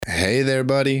Hey there,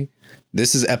 buddy.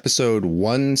 This is episode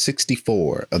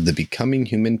 164 of the Becoming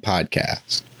Human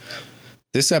podcast.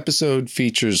 This episode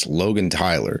features Logan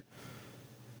Tyler.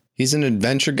 He's an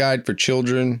adventure guide for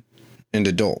children and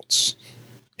adults,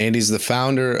 and he's the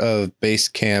founder of Base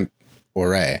Camp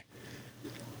Ouray.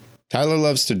 Tyler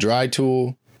loves to dry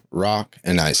tool, rock,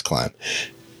 and ice climb,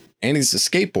 and he's a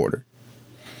skateboarder.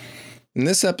 In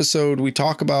this episode, we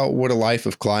talk about what a life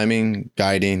of climbing,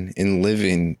 guiding, and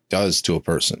living does to a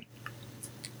person.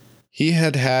 He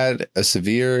had a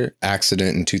severe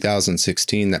accident in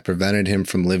 2016 that prevented him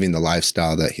from living the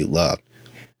lifestyle that he loved.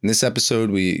 In this episode,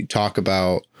 we talk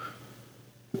about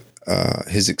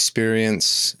his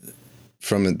experience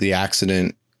from the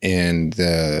accident and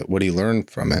what he learned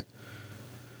from it.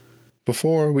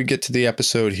 Before we get to the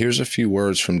episode, here's a few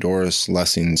words from Doris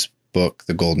Lessing's book,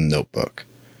 The Golden Notebook.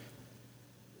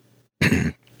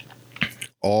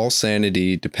 All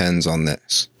sanity depends on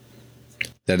this,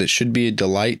 that it should be a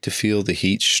delight to feel the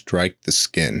heat strike the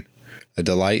skin, a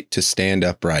delight to stand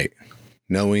upright,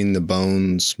 knowing the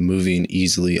bones moving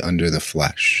easily under the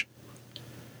flesh.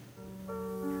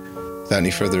 Without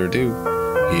any further ado,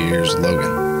 here's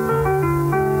Logan.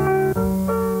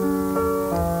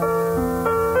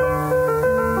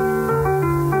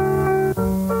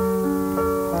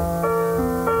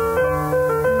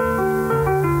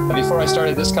 Before I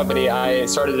started this company, I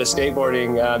started a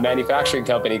skateboarding manufacturing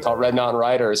company called Red Mountain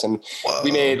Riders, and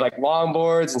we made like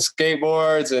longboards and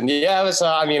skateboards. And yeah, it was.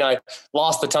 I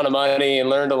lost a ton of money and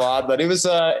learned a lot, but it was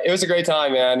a great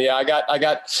time, man. Yeah, I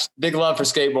got big love for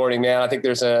skateboarding, man. I think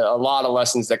there's a lot of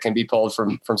lessons that can be pulled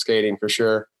from skating for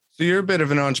sure. So you're a bit of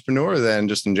an entrepreneur then,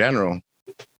 just in general.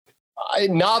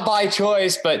 Not by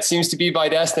choice, but seems to be by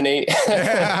destiny.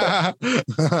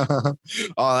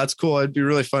 Oh, that's cool. It'd be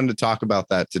really fun to talk about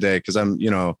that today. Cause I'm,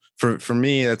 for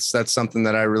me, that's something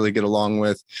that I really get along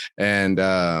with. And,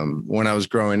 when I was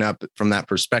growing up from that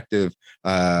perspective,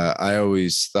 I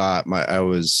always thought I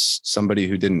was somebody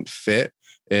who didn't fit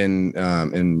in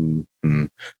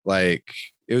like,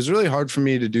 it was really hard for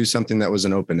me to do something that was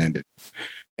an open-ended.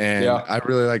 And yeah. I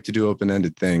really like to do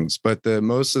open-ended things, but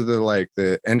most of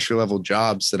the entry-level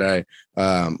jobs that I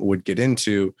would get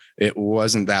into, it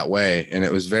wasn't that way. And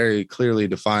it was very clearly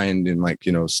defined in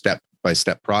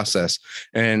step-by-step process.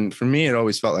 And for me, it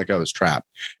always felt like I was trapped.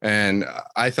 And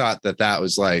I thought that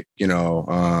was I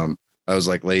was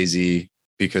like lazy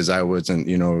because I wasn't,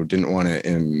 didn't want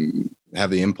to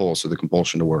have the impulse or the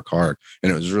compulsion to work hard.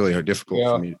 And it was really difficult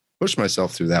for me to push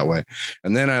myself through that way.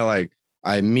 And then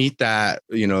I meet that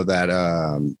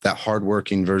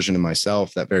hardworking version of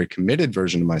myself, that very committed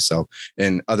version of myself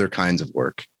in other kinds of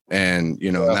work. And,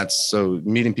 and that's so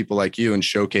meeting people like you and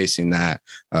showcasing that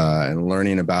and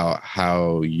learning about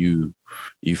how you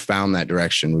found that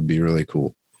direction would be really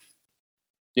cool.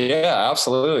 Yeah,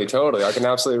 absolutely. Totally. I can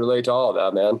absolutely relate to all of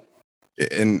that, man.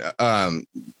 And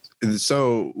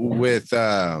so with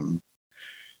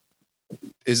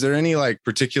is there any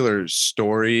particular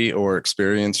story or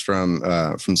experience from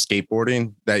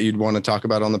skateboarding that you'd want to talk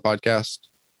about on the podcast?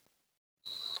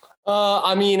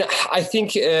 I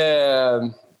think,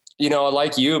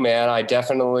 like you, man, I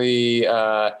definitely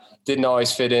didn't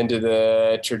always fit into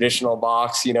the traditional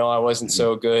box. I wasn't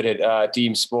so good at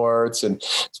team sports, and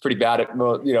it's pretty bad at,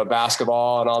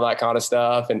 basketball and all that kind of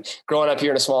stuff. And growing up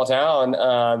here in a small town,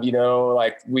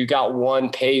 we've got one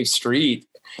paved street.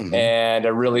 Mm-hmm. And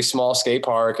a really small skate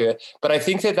park. But I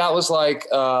think that was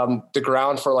the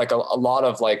ground for a lot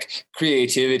of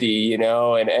creativity, and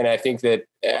I think that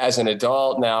as an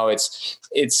adult now,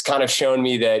 it's kind of shown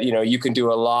me that, you can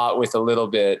do a lot with a little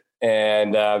bit.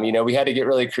 And, we had to get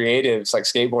really creative. It's like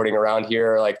skateboarding around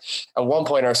here. At one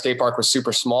point our skate park was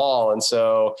super small. And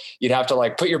so you'd have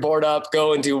to put your board up,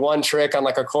 go and do one trick on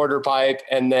a quarter pipe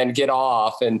and then get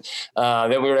off. And,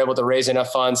 then we were able to raise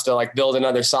enough funds to build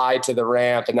another side to the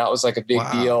ramp. And that was a big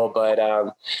deal. But,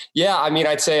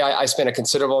 I'd say I spent a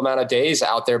considerable amount of days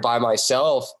out there by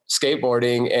myself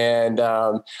skateboarding. And,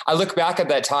 I look back at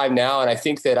that time now and I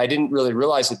think that I didn't really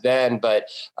realize it then, but,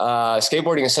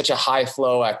 skateboarding is such a high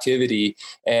flow activity.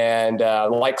 And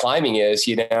like climbing is,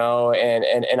 and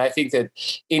I think that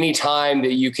any time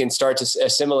that you can start to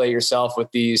assimilate yourself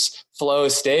with these flow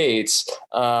states,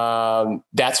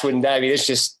 that's when it's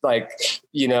just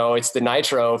it's the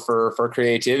nitro for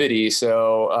creativity.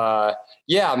 So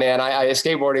yeah, man,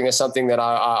 skateboarding is something that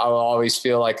I will always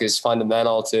feel like is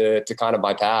fundamental to kind of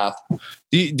my path.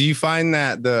 Do you find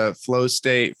that the flow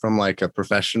state from like a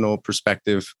professional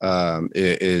perspective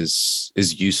is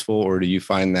useful, or do you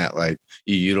find that like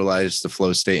you utilize the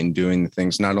flow state in doing the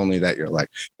things not only that you're like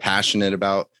passionate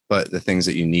about, but the things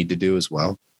that you need to do as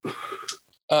well?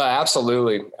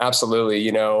 Absolutely. Absolutely.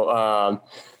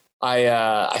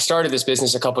 I started this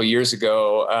business a couple of years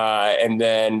ago, and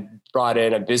then brought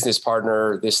in a business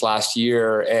partner this last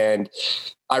year. And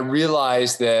I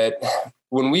realized that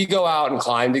when we go out and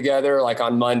climb together, like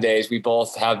on Mondays, we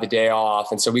both have the day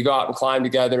off. And so we go out and climb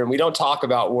together, and we don't talk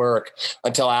about work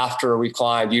until after we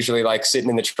climbed, usually like sitting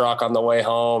in the truck on the way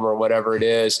home or whatever it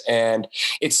is. And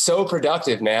it's so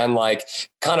productive, man. Like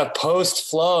kind of post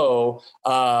flow,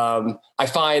 I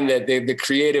find that the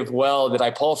creative well that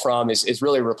I pull from is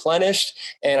really replenished.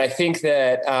 And I think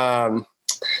that,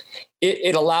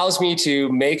 it allows me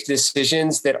to make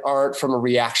decisions that aren't from a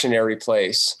reactionary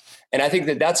place. And I think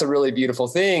that that's a really beautiful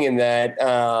thing, in that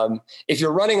if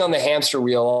you're running on the hamster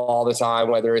wheel all the time,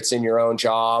 whether it's in your own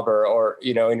job or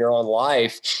in your own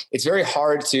life, it's very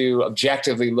hard to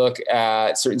objectively look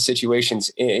at certain situations,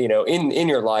 in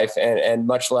your life, and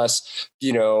much less,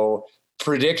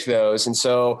 predict those. And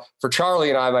so for Charlie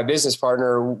and I, my business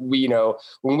partner, we,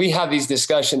 when we have these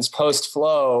discussions post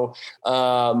flow,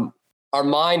 our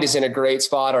mind is in a great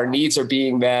spot. Our needs are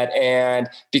being met. And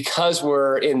because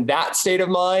we're in that state of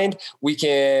mind, we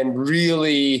can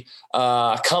really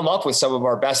come up with some of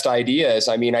our best ideas.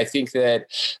 I mean, I think that,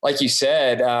 like you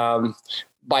said,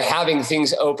 by having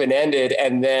things open-ended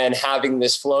and then having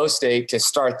this flow state to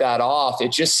start that off,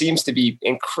 it just seems to be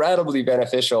incredibly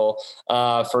beneficial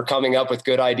for coming up with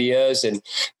good ideas and,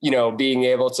 being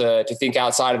able to think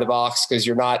outside of the box, because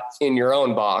you're not in your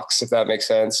own box, if that makes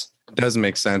sense. It does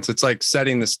make sense. It's like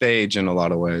setting the stage in a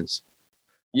lot of ways.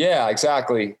 Yeah,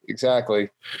 exactly.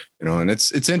 And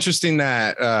it's interesting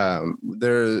that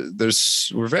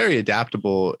we're very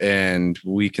adaptable, and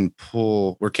we're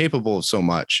capable of so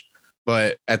much.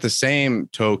 But at the same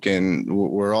token,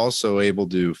 we're also able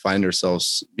to find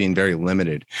ourselves being very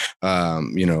limited,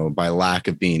 by lack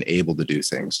of being able to do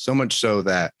things. So much so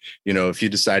that, if you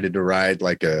decided to ride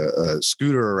like a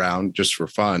scooter around just for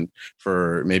fun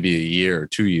for maybe a year or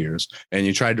 2 years, and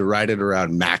you tried to ride it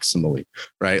around maximally,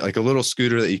 right? Like a little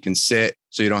scooter that you can sit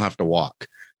so you don't have to walk,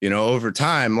 over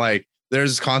time, like,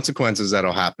 there's consequences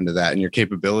that'll happen to that, and your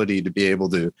capability to be able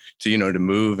to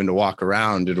move and to walk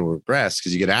around, it'll regress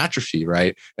because you get atrophy,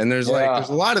 right? And there's a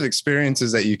lot of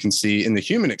experiences that you can see in the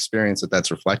human experience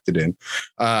that's reflected in.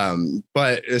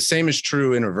 But the same is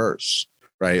true in reverse,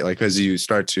 right? Like as you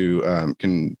start to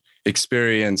can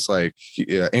experience like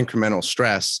incremental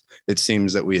stress, it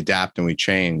seems that we adapt and we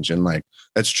change, and like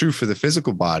that's true for the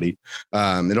physical body.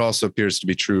 It also appears to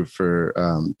be true for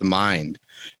the mind.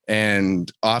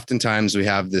 And oftentimes we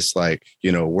have this like,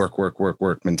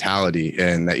 work mentality,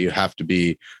 and that you have to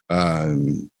be,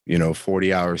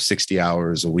 40 hours, 60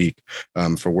 hours a week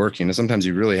for working. And sometimes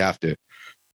you really have to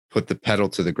put the pedal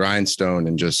to the grindstone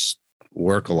and just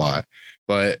work a lot.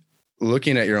 But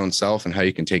looking at your own self and how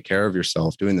you can take care of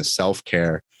yourself, doing the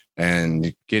self-care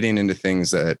and getting into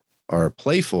things that are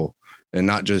playful and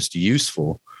not just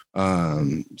useful,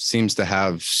 seems to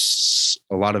have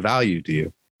a lot of value to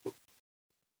you.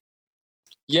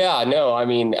 Yeah, no, I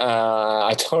mean,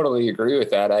 I totally agree with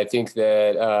that. I think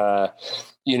that,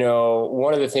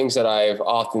 one of the things that I've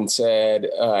often said,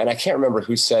 and I can't remember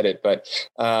who said it, but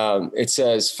it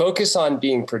says, focus on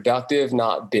being productive,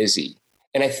 not busy.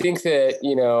 And I think that,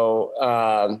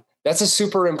 that's a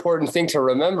super important thing to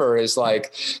remember, is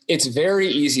like, it's very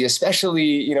easy,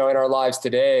 especially, in our lives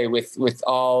today with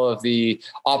all of the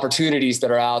opportunities that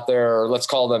are out there, or let's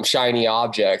call them shiny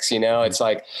objects. It's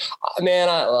like, man,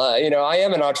 I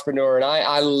am an entrepreneur, and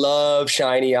I love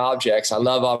shiny objects. I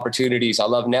love opportunities. I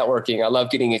love networking. I love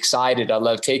getting excited. I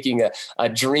love taking a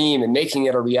dream and making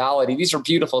it a reality. These are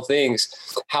beautiful things.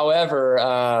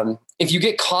 However, if you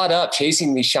get caught up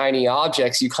chasing these shiny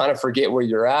objects, you kind of forget where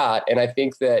you're at. And I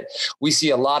think that we see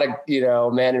a lot of,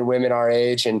 men and women our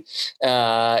age and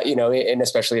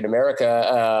especially in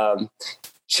America,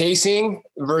 chasing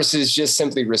versus just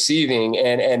simply receiving.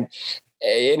 And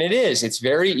it's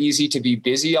very easy to be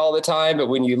busy all the time. But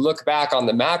when you look back on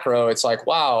the macro, it's like,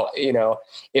 wow,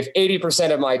 if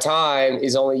 80% of my time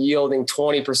is only yielding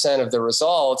 20% of the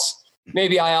results,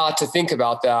 maybe I ought to think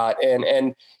about that.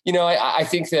 And I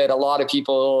think that a lot of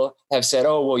people have said,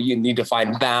 oh, well, you need to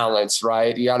find balance,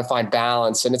 right? You got to find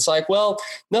balance. And it's like, well,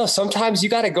 no, sometimes you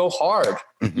got to go hard,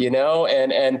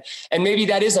 and maybe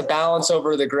that is a balance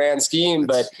over the grand scheme,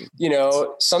 but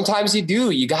sometimes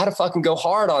you got to fucking go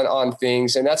hard on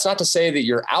things. And that's not to say that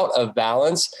you're out of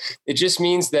balance. It just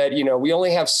means that, we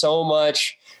only have so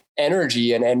much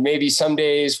energy, and maybe some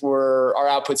days our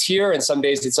output's here and some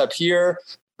days it's up here,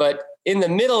 but in the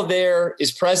middle there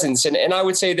is presence. And I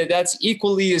would say that that's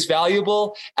equally as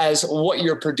valuable as what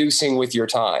you're producing with your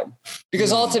time.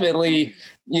 Because ultimately,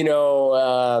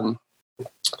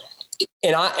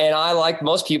 And I, like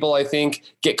most people, I think,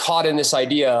 get caught in this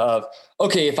idea of,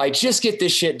 okay, if I just get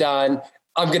this shit done,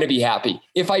 I'm going to be happy.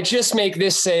 If I just make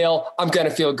this sale, I'm going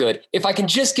to feel good. If I can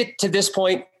just get to this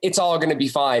point, it's all going to be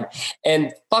fine.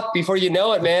 And fuck, before you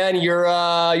know it, man, you're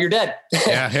dead.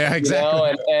 Yeah,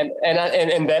 exactly.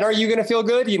 And then are you going to feel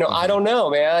good? I don't know,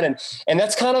 man. And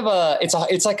that's kind of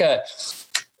it's like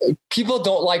people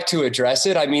don't like to address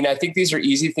it. I mean, I think these are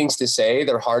easy things to say.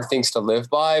 They're hard things to live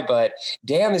by, but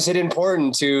damn, is it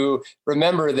important to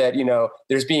remember that,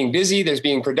 there's being busy, there's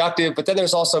being productive, but then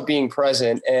there's also being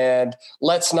present. And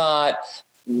let's not,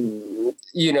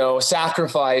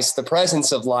 sacrifice the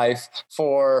presence of life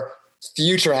for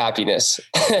future happiness.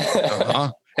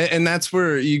 Uh-huh. And that's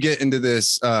where you get into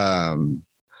this,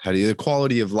 the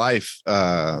quality of life,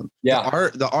 the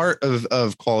art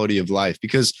of quality of life,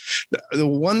 because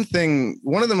one of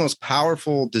the most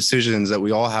powerful decisions that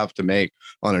we all have to make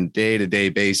on a day-to-day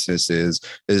basis is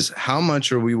how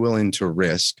much are we willing to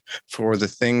risk for the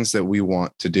things that we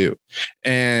want to do.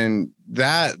 And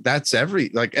that's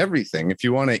everything. If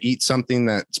you want to eat something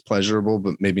that's pleasurable,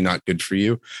 but maybe not good for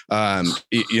you,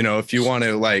 if you want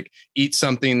to eat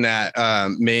something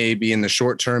that maybe in the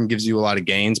short term gives you a lot of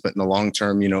gains, but in the long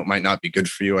term, it might not be good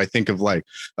for you. I think of the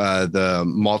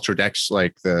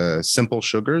Maltodextrin, the simple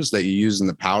sugars that you use in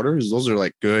the powders. Those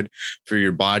are good for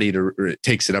your body it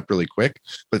takes it up really quick.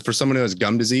 But for someone who has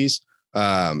gum disease,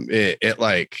 it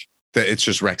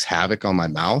just wreaks havoc on my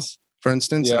mouth. For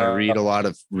instance, I read a lot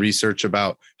of research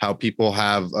about how people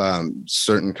have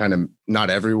certain kind of, not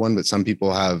everyone, but some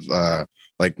people have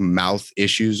mouth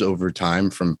issues over time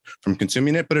from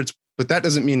consuming it. But that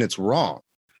doesn't mean it's wrong.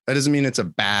 That doesn't mean it's a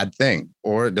bad thing,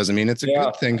 or it doesn't mean it's a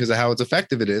good thing because of how it's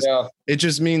effective it is. Yeah. It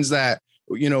just means that,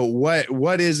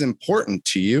 what is important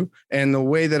to you. And the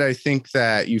way that I think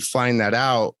that you find that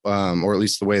out, or at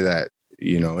least the way that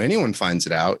anyone finds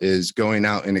it out, is going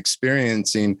out and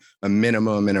experiencing a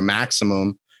minimum and a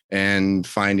maximum and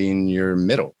finding your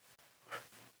middle,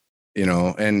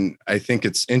 and I think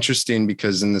it's interesting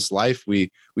because in this life,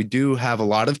 we do have a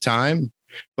lot of time,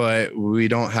 but we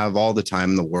don't have all the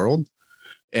time in the world.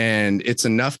 And it's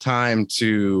enough time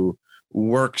to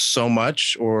work so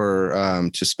much or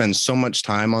to spend so much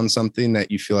time on something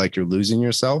that you feel like you're losing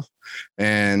yourself,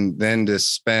 and then to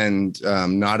spend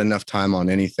not enough time on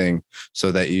anything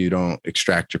so that you don't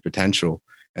extract your potential,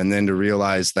 and then to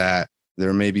realize that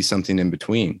there may be something in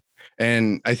between.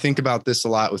 And I think about this a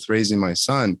lot with raising my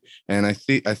son. And I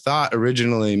thought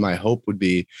originally my hope would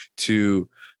be to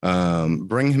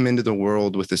bring him into the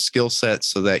world with a skill set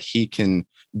so that he can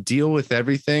deal with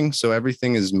everything. So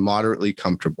everything is moderately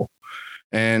comfortable.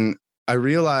 And I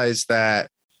realized that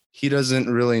he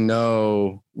doesn't really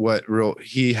know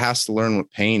he has to learn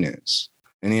what pain is,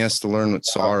 and he has to learn what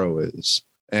sorrow is,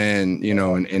 and,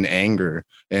 and anger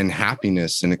and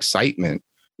happiness and excitement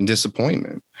and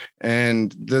disappointment.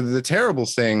 And the terrible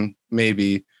thing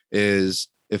maybe is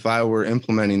if I were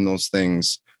implementing those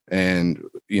things and,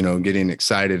 getting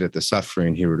excited at the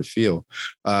suffering he were to feel.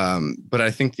 But I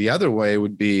think the other way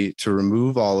would be to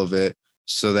remove all of it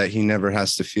so that he never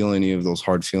has to feel any of those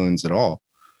hard feelings at all.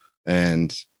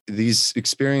 And these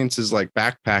experiences like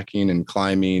backpacking and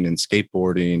climbing and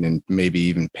skateboarding and maybe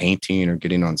even painting or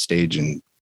getting on stage and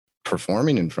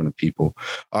performing in front of people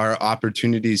are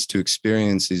opportunities to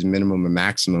experience these minimum and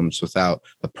maximums without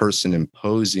a person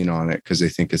imposing on it because they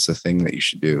think it's the thing that you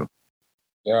should do.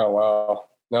 Yeah. Wow.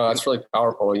 No, that's really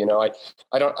powerful.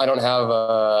 I don't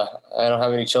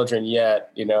have any children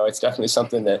yet. It's definitely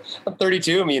something that I'm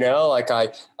 32.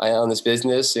 I own this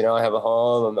business, I have a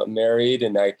home, I'm married,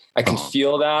 and I can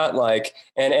feel that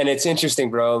and it's interesting,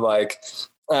 bro.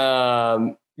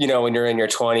 When you're in your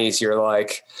 20s, you're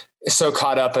so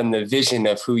caught up in the vision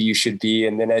of who you should be.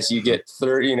 And then as you get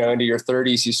into your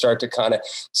 30s, you start to kind of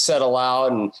settle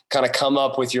out and kind of come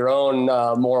up with your own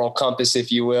moral compass,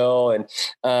 if you will. And,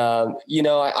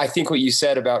 I think what you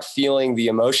said about feeling the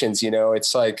emotions,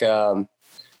 it's I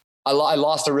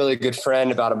lost a really good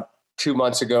friend about 3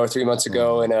 months ago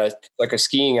in a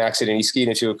skiing accident. He skied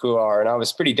into a couloir, and I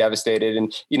was pretty devastated.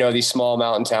 And, these small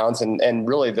mountain towns and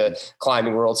really the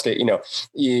climbing world state,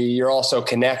 you're also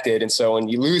connected. And so when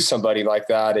you lose somebody like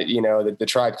that, the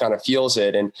tribe kind of feels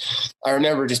it. And I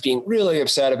remember just being really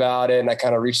upset about it. And I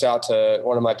kind of reached out to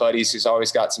one of my buddies who's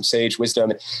always got some sage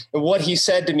wisdom. And what he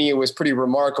said to me was pretty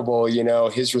remarkable.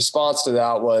 His response to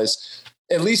that was,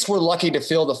 at least we're lucky to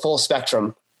feel the full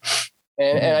spectrum.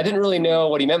 And I didn't really know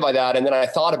what he meant by that. And then I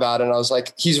thought about it and I was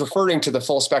like, he's referring to the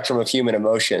full spectrum of human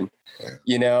emotion,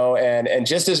 and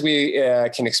just as we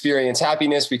can experience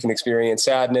happiness, we can experience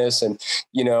sadness. And,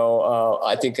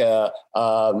 I think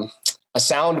a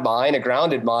sound mind, a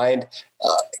grounded mind,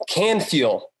 can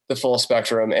feel the full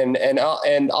spectrum and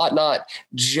ought not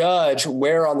judge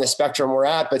where on the spectrum we're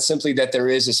at, but simply that there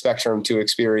is a spectrum to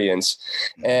experience.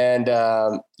 And,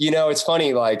 it's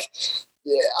funny, like,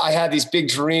 I had these big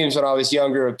dreams when I was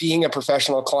younger of being a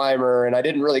professional climber, and I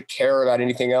didn't really care about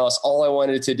anything else. All I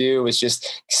wanted to do was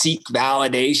just seek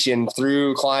validation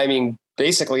through climbing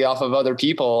basically off of other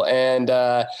people. And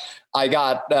I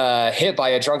got hit by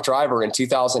a drunk driver in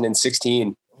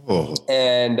 2016. Oh.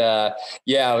 And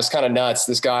it was kind of nuts.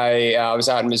 This guy, I was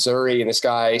out in Missouri, and this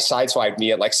guy sideswiped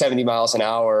me at like 70 miles an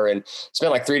hour and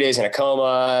spent like 3 days in a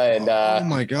coma. And oh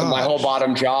my God, my whole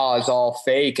bottom jaw is all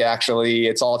fake. Actually,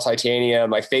 it's all titanium.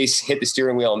 My face hit the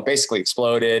steering wheel and basically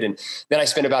exploded. And then I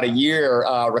spent about a year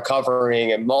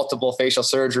recovering and multiple facial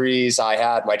surgeries. I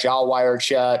had my jaw wired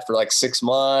shut for like 6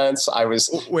 months. I'm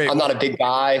not a big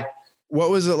guy. What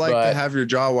was it like to have your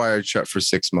jaw wired shut for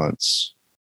 6 months?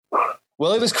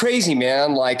 Well, it was crazy,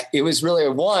 man. Like, it was really I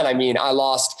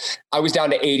was down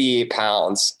to 88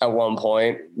 pounds at one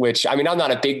point, which, I'm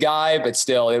not a big guy, but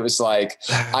still it was like,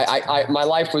 my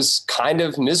life was kind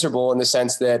of miserable in the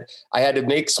sense that I had to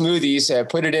make smoothies,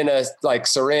 put it in a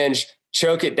syringe,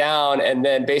 choke it down, and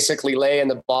then basically lay in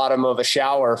the bottom of a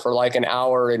shower for like an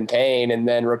hour in pain and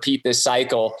then repeat this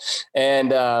cycle.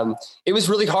 And it was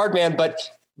really hard, man.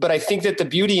 But I think that the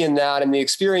beauty in that and the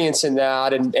experience in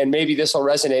that, and maybe this will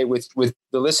resonate with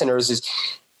the listeners, is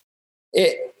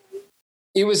it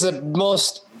was the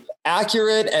most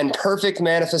accurate and perfect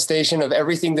manifestation of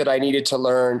everything that I needed to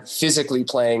learn physically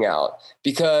playing out,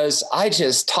 because I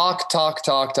just talk,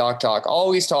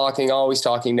 always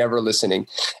talking, never listening.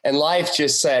 And life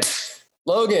just said,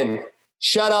 Logan,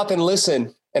 shut up and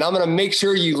listen. And I'm going to make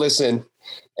sure you listen.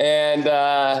 And,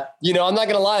 I'm not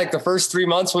going to lie, like the first 3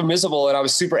 months were miserable, and I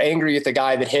was super angry at the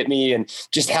guy that hit me and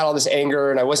just had all this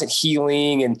anger, and I wasn't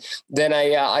healing. And then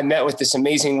I met with this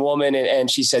amazing woman,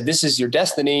 and she said, this is your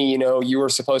destiny. You were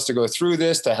supposed to go through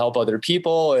this to help other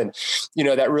people. And,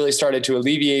 that really started to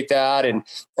alleviate that. And,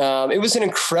 it was an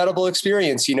incredible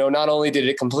experience. Not only did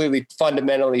it completely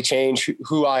fundamentally change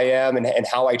who I am and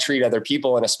how I treat other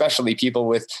people, and especially people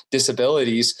with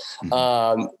disabilities.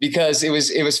 Because it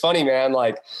was funny, man.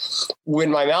 Like,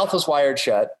 when my mouth was wired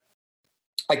shut,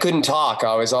 I couldn't talk.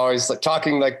 I was always like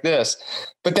talking like this,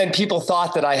 but then people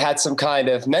thought that I had some kind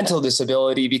of mental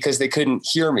disability because they couldn't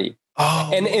hear me.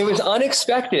 Oh. And it was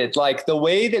unexpected. Like, the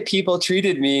way that people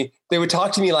treated me, they would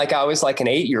talk to me like I was like an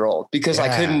 8-year-old because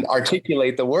I couldn't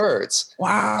articulate the words.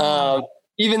 Wow.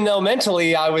 Even though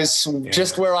mentally I was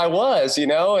just where I was,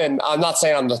 and I'm not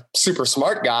saying I'm the super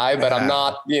smart guy, but I'm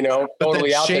not,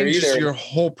 totally out there either. Your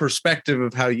whole perspective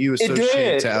of how you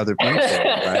associate to other people,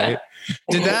 right?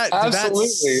 Did that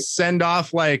send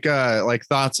off like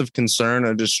thoughts of concern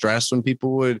or distress when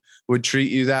people would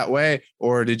treat you that way?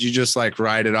 Or did you just like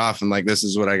write it off and like, this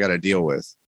is what I got to deal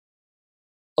with?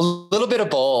 A little bit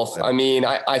of both.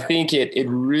 I think it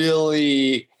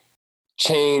really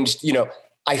changed,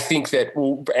 I think that,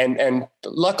 and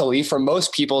luckily for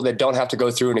most people that don't have to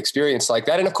go through an experience like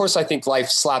that. And of course, I think life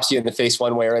slaps you in the face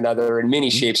one way or another in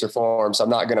many shapes or forms. I'm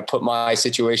not going to put my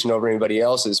situation over anybody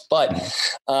else's, but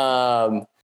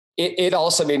it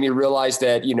also made me realize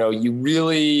that, you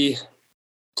really,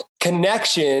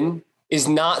 connection is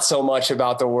not so much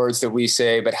about the words that we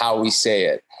say, but how we say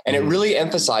it. And it really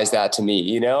emphasized that to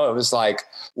me. It was like,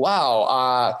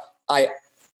 wow,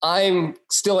 I'm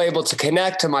still able to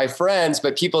connect to my friends,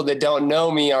 but people that don't know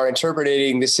me are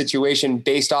interpreting the situation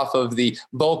based off of the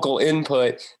vocal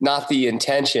input, not the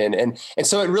intention. And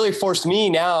so it really forced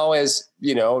me now, as,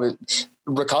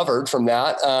 recovered from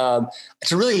that,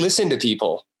 to really listen to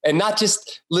people and not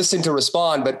just listen to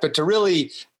respond, but to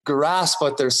really grasp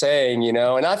what they're saying, And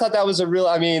I thought that was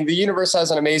the universe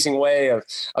has an amazing way of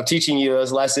teaching you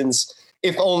those lessons,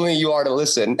 if only you are to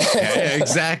listen. Yeah,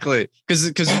 exactly.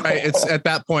 Because right, it's at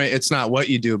that point, it's not what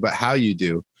you do, but how you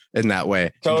do in that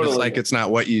way. Totally. Just like it's not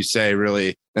what you say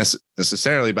really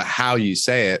necessarily, but how you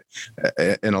say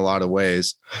it in a lot of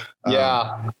ways.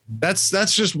 Yeah. That's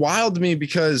just wild to me,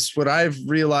 because what I've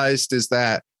realized is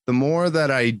that the more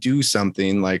that I do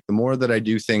something, like the more that I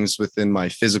do things within my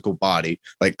physical body,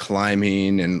 like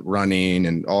climbing and running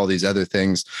and all these other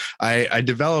things, I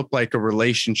develop like a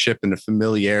relationship and a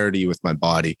familiarity with my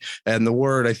body. And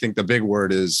I think the big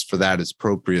word is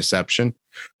proprioception,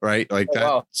 right? Like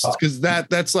because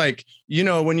that's like,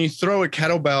 when you throw a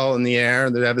kettlebell in the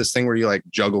air, they have this thing where you like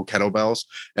juggle kettlebells,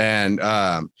 and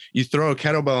you throw a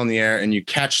kettlebell in the air and you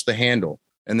catch the handle.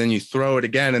 and then you throw it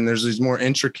again. And there's these more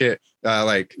intricate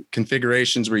like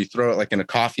configurations where you throw it like in a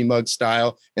coffee mug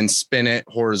style and spin it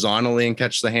horizontally and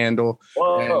catch the handle.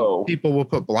 Whoa. And people will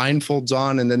put blindfolds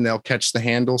on and then they'll catch the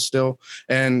handle still.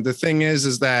 And the thing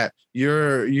is that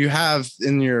you have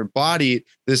in your body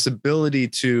this ability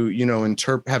to, you know,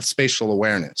 have spatial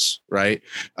awareness, right?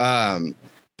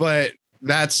 But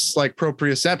that's like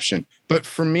proprioception. But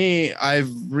for me, I've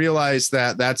realized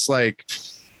that that's like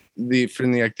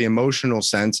from the emotional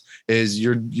sense is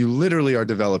you literally are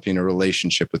developing a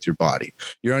relationship with your body.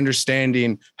 You're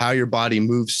understanding how your body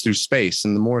moves through space.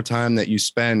 And the more time that you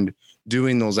spend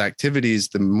doing those activities,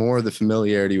 the more the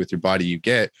familiarity with your body you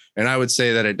get. And I would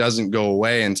say that it doesn't go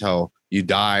away until you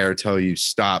die or until you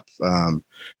stop,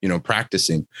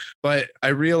 practicing. But I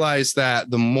realized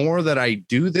that the more that I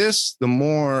do this, the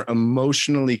more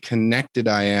emotionally connected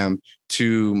I am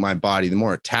to my body, the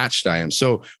more attached I am.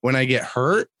 So when I get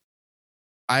hurt,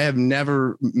 I have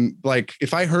never, like,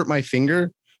 if I hurt my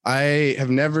finger, I have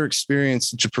never experienced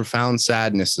such a profound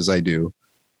sadness as I do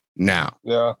now.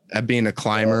 Yeah. At being a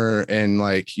climber and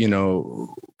like, you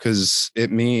know, because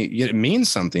it means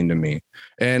something to me.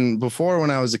 And before,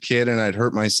 when I was a kid and I'd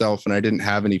hurt myself and I didn't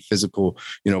have any physical,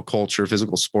 culture,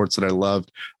 physical sports that I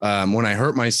loved. When I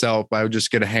hurt myself, I would just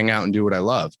get to hang out and do what I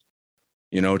loved,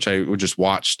 which I would just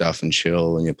watch stuff and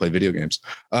chill and play video games.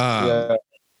 Yeah.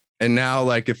 And now,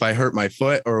 like, if I hurt my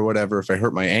foot or whatever, if I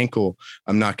hurt my ankle,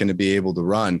 I'm not going to be able to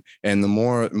run. And the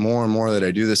more and more that I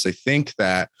do this, I think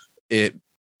that it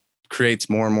creates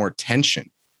more and more tension,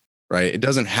 right? It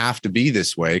doesn't have to be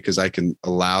this way because I can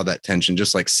allow that tension,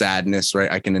 just like sadness,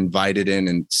 right? I can invite it in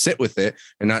and sit with it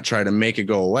and not try to make it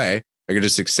go away. I can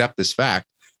just accept this fact.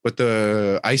 But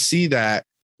I see that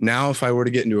now if I were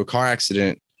to get into a car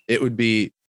accident, it would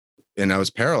be, and I was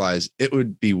paralyzed, it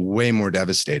would be way more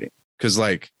devastating because,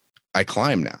 like, I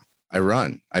climb now, I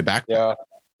run, I backpack. Yeah.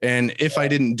 And if I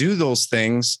didn't do those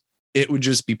things, it would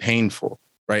just be painful,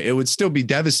 right? It would still be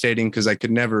devastating because I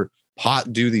could never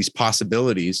do these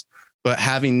possibilities, but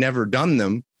having never done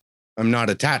them, I'm not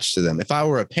attached to them. If I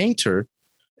were a painter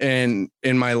and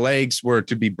my legs were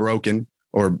to be broken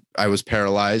or I was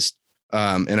paralyzed,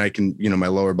 and I can, my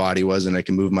lower body was, and I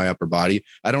can move my upper body,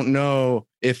 I don't know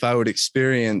if I would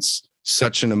experience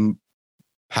such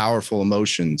powerful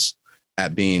emotions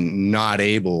at being not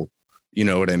able,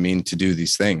 to do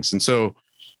these things. And so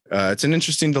it's an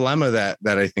interesting dilemma that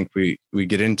I think we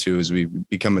get into as we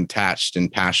become attached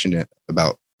and passionate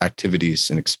about activities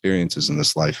and experiences in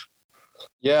this life.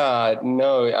 Yeah,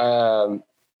 no.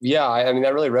 Yeah, I mean,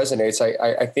 that really resonates.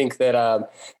 I think that,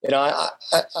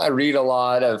 I read a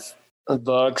lot of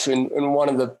books, and one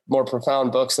of the more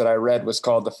profound books that I read was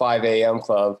called The 5 a.m.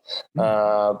 Club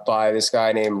by this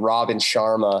guy named Robin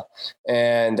Sharma.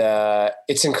 And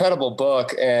it's an incredible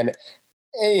book. And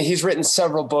he's written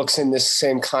several books in this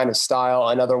same kind of style.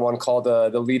 Another one called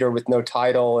The Leader with No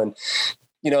Title. And,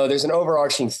 there's an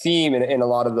overarching theme in a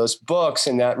lot of those books.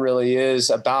 And that really is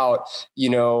about,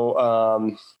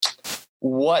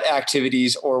 what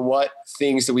activities or what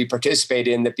things that we participate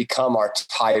in that become our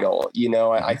title.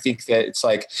 I think that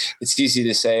it's easy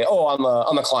to say, oh,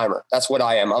 I'm a climber. That's what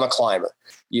I am. I'm a climber.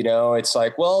 It's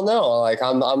like, well, no, like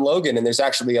I'm Logan, and there's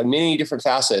actually many different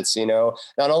facets. Not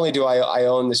only do I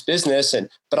own this business,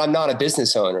 but I'm not a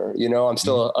business owner. I'm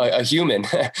still a human.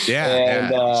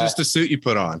 Yeah. It's just a suit you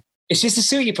put on. It's just a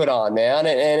suit you put on, man.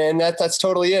 And that's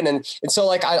totally it. And so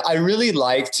like, I really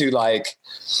like to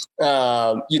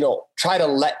try to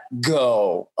let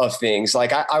go of things.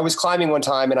 Like I was climbing one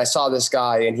time and I saw this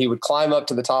guy, and he would climb up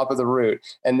to the top of the route.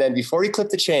 And then before he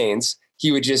clipped the chains, he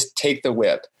would just take the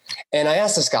whip. And I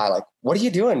asked this guy, like, what are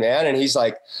you doing, man? And he's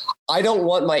like, I don't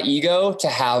want my ego to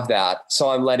have that, so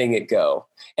I'm letting it go.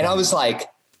 And I was like,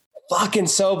 fucking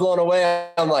so blown away.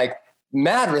 I'm like,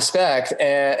 mad respect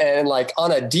and like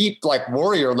on a deep like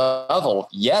warrior level.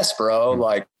 Yes, bro.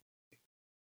 Like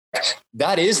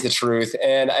that is the truth.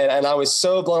 And I was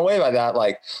so blown away by that.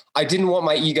 Like I didn't want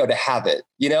my ego to have it,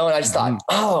 and I just thought,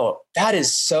 oh, that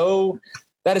is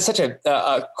such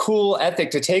a cool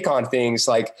ethic to take on things.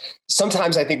 Like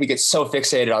sometimes I think we get so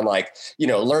fixated on like,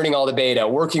 learning all the beta,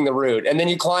 working the route, and then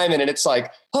you climb in and it's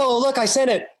like, oh, look, I sent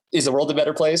it. Is the world a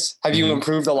better place? Have you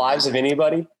improved the lives of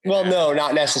anybody? Well, no,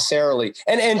 not necessarily.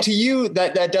 And to you,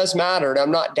 that does matter. And I'm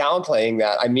not downplaying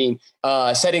that. I mean,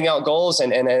 setting out goals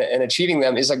and achieving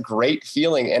them is a great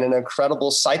feeling and an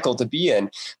incredible cycle to be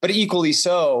in. But equally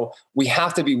so, we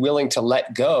have to be willing to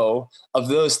let go of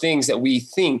those things that we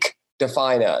think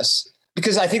define us.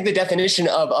 because I think the definition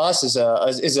of us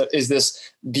is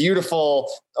this beautiful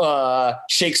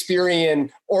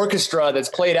Shakespearean orchestra that's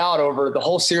played out over the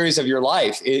whole series of your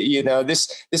life.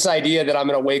 This idea that I'm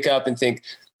going to wake up and think,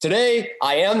 today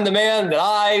I am the man that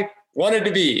I wanted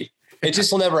to be. It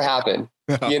just will never happen.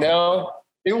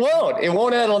 It won't.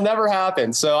 It'll never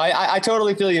happen. So I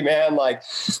totally feel you, man. Like,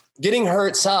 getting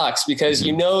hurt sucks because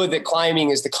you know that climbing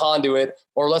is the conduit,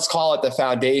 or let's call it the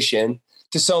foundation,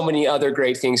 to so many other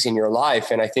great things in your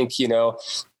life. And I think,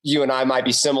 you and I might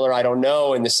be similar. I don't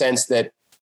know, in the sense that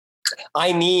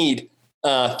I need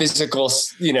physical,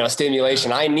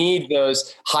 stimulation. I need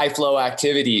those high flow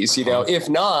activities, if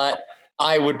not,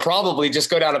 I would probably just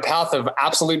go down a path of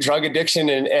absolute drug addiction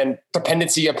and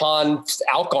dependency upon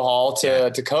alcohol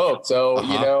to cope. So,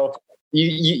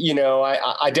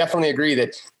 I definitely agree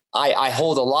that I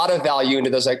hold a lot of value into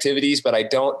those activities, but I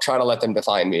don't try to let them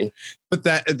define me. But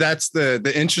that's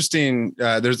the interesting,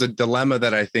 there's a dilemma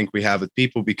that I think we have with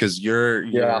people, because you're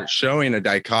showing a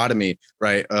dichotomy,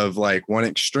 right, of like one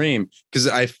extreme, because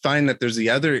I find that there's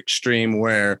the other extreme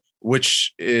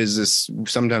which is this,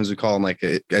 sometimes we call them like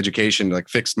education, like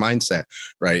fixed mindset,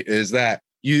 right? Is that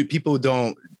people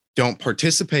don't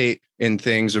participate in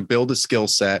things or build a skill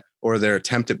set, or their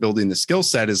attempt at building the skill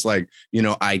set is like,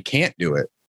 I can't do it.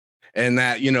 And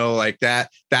that, like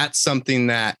that's something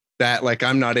that like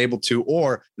I'm not able to,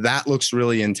 or that looks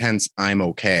really intense. I'm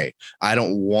okay. I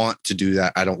don't want to do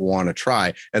that. I don't want to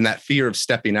try. And that fear of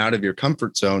stepping out of your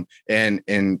comfort zone and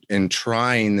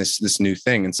trying this new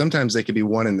thing. And sometimes they could be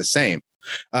one and the same,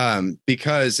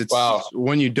 because it's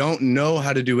when you don't know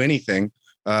how to do anything,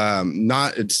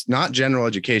 it's not general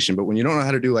education, but when you don't know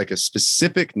how to do like a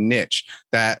specific niche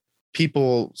that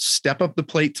people step up the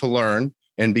plate to learn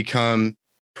and become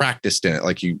practiced in it.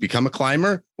 Like, you become a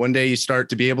climber, one day you start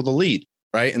to be able to lead,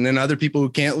 right? And then other people who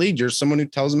can't lead, you're someone who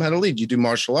tells them how to lead. You do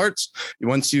martial arts.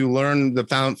 Once you learn the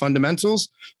fundamentals,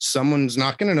 someone's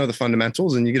not going to know the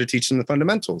fundamentals, and you get to teach them the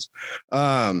fundamentals.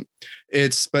 But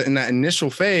in that initial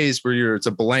phase where it's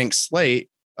a blank slate,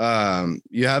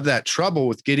 you have that trouble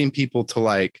with getting people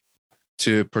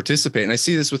to participate. And I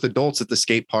see this with adults at the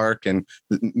skate park, and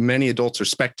many adults are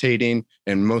spectating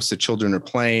and most of the children are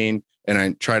playing. And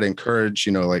I try to encourage,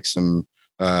 like some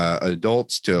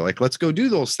adults to let's go do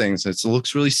those things. It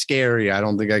looks really scary. I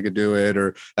don't think I could do it,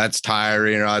 or that's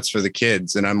tiring, or it's for the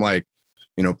kids. And I'm like,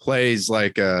 play is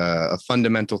like a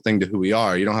fundamental thing to who we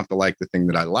are. You don't have to like the thing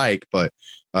that I like, but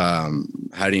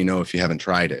how do you know if you haven't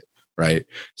tried it? Right.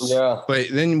 Yeah. But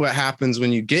then what happens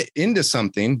when you get into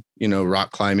something,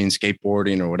 rock climbing,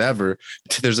 skateboarding, or whatever,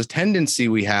 there's a tendency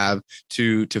we have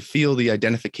to feel the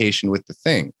identification with the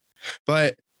thing.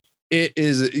 But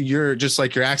you're just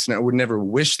like your accident. I would never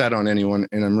wish that on anyone.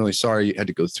 And I'm really sorry you had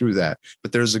to go through that.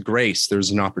 But there's a grace,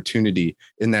 there's an opportunity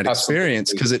in that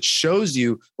experience, because it shows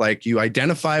you like you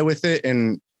identify with it.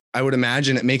 And I would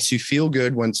imagine it makes you feel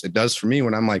good once it does for me,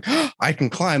 when I'm like, I can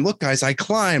climb. Look, guys, I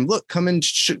climb. Look, come and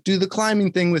do the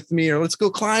climbing thing with me, or let's go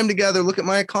climb together. Look at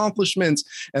my accomplishments.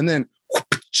 And then,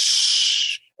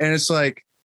 and it's like,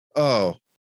 oh,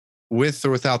 with or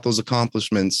without those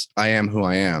accomplishments, I am who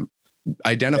I am.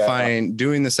 Identifying,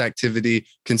 doing this activity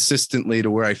consistently to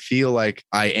where I feel like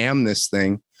I am this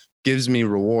thing gives me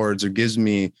rewards, or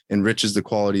enriches the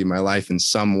quality of my life in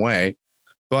some way.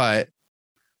 But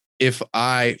if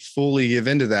I fully give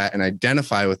into that and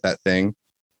identify with that thing,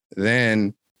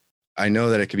 then I know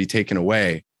that it could be taken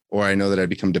away, or I know that I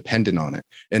become dependent on it.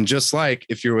 And just like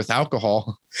if you're with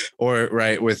alcohol or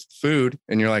with food,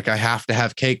 and you're like, I have to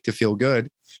have cake to feel good.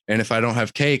 And if I don't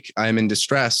have cake, I'm in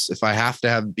distress. If I have to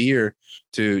have beer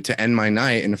to end my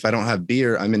night, and if I don't have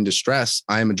beer, I'm in distress.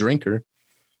 I am a drinker.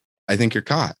 I think you're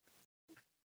caught.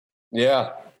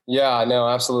 Yeah. Yeah, no,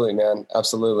 absolutely, man.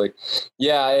 Absolutely.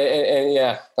 Yeah. And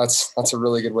yeah, that's a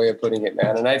really good way of putting it,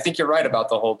 man. And I think you're right about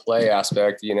the whole play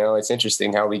aspect. It's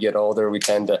interesting how we get older, we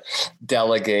tend to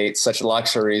delegate such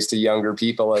luxuries to younger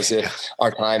people as if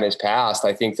our time has passed.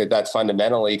 I think that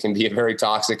fundamentally can be a very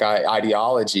toxic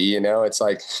ideology. It's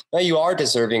like, no, you are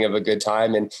deserving of a good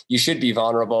time, and you should be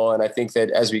vulnerable. And I think that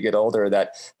as we get older,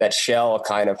 that shell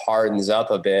kind of hardens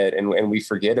up a bit, and we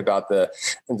forget about the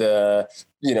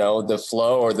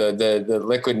flow or the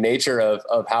liquid nature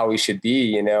of how we should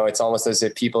be. It's almost as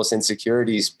if people's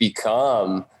insecurities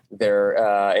become their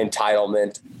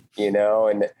entitlement,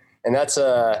 and And that's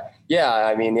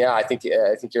I mean, I think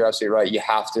you're absolutely right. You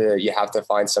have to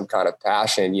find some kind of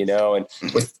passion, and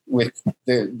with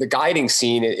the guiding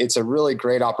scene, it's a really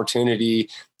great opportunity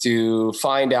to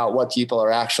find out what people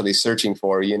are actually searching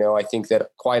for. I think that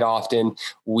quite often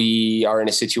we are in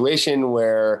a situation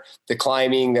where the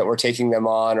climbing that we're taking them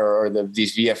on, or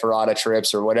these Via Ferrata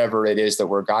trips, or whatever it is that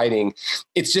we're guiding,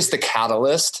 it's just the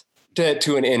catalyst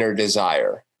to an inner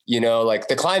desire. Like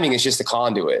the climbing is just a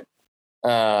conduit.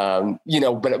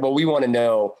 But we want to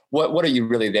know what are you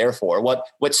really there for?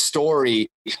 What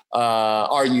story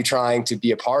are you trying to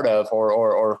be a part of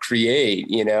or create?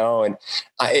 And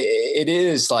it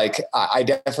is like I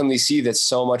definitely see that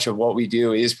so much of what we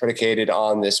do is predicated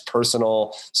on this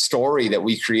personal story that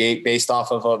we create based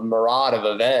off of a myriad of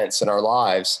events in our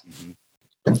lives.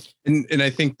 And I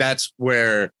think that's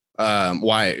where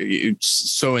why it's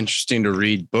so interesting to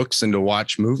read books and to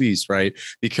watch movies, right?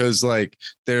 Because like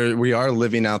we are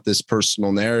living out this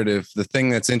personal narrative. The thing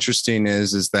that's interesting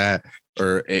is that,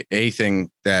 or a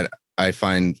thing that I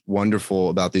find wonderful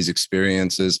about these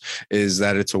experiences is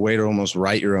that it's a way to almost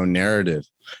write your own narrative.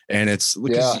 And it's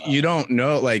because you don't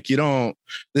know,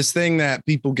 this thing that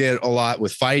people get a lot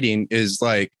with fighting is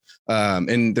like,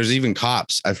 and there's even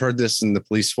cops. I've heard this in the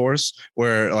police force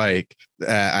where like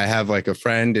I have like a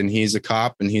friend and he's a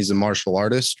cop and he's a martial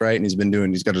artist, right? And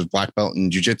he's got his black belt in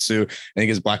jiu-jitsu and he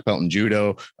gets black belt in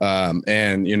judo.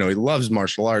 And he loves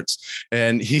martial arts.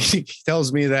 And he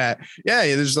tells me that,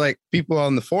 there's like people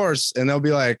on the force and they'll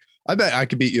be like, I bet I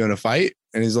could beat you in a fight.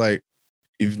 And he's like,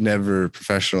 you've never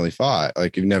professionally fought,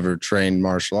 like you've never trained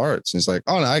martial arts. And it's like,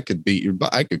 oh no, I could beat your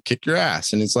butt. I could kick your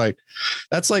ass. And it's like,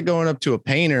 that's like going up to a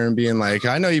painter and being like,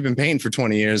 I know you've been painting for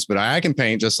 20 years, but I can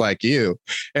paint just like you.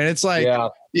 And it's like,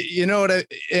 you know what?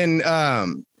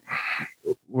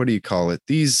 What do you call it?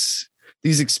 These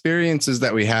experiences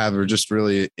that we have are just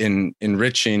really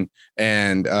enriching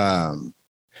and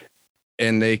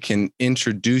they can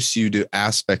introduce you to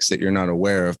aspects that you're not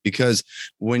aware of, because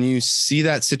when you see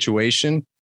that situation,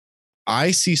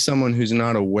 I see someone who's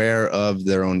not aware of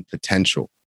their own potential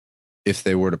if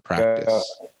they were to practice.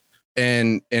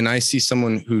 And I see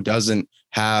someone who doesn't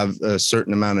have a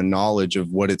certain amount of knowledge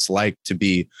of what it's like to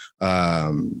be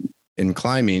in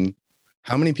climbing.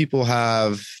 How many people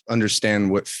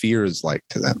understand what fear is like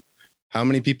to them? How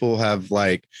many people have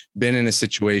like been in a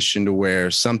situation to where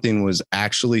something was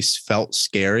actually felt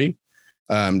scary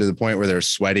to the point where they're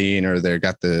sweating or they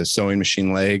got the sewing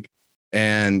machine leg,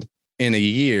 and in a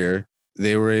year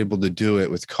they were able to do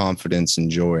it with confidence and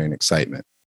joy and excitement.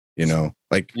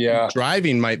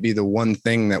 Driving might be the one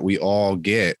thing that we all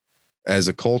get as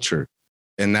a culture,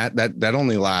 and that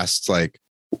only lasts like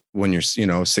when you're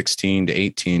 16 to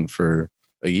 18 for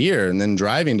a year, and then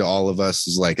driving to all of us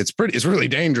is like it's really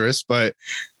dangerous, but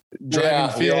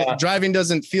driving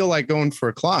doesn't feel like going for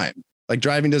a climb. Like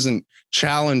driving doesn't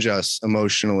challenge us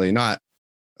emotionally, not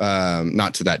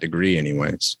to that degree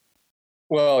anyways.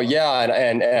 Well,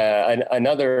 and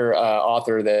another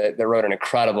author that wrote an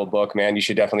incredible book, man, you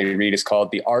should definitely read, is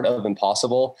called The Art of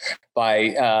Impossible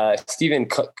by Stephen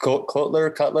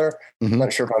Kotler. Mm-hmm. I'm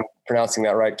not sure if I'm pronouncing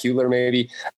that right. Kotler, maybe.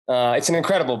 It's an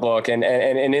incredible book. And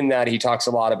in that he talks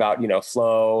a lot about,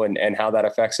 flow and how that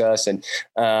affects us. And,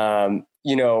 and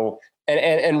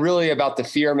really about the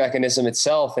fear mechanism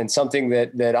itself. And something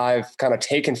that I've kind of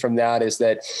taken from that is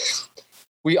that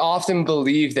we often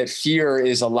believe that fear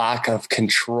is a lack of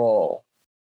control,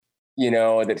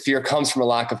 that fear comes from a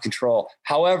lack of control.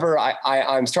 However,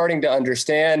 I'm starting to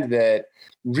understand that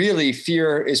really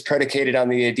fear is predicated on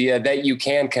the idea that you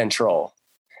can control.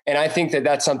 And I think that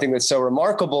that's something that's so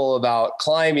remarkable about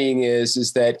climbing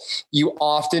is that you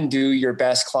often do your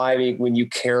best climbing when you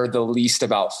care the least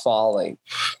about falling,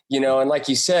 and like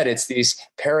you said, it's these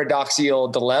paradoxical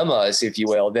dilemmas, if you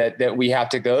will, that we have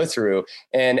to go through.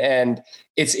 And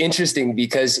it's interesting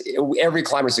because every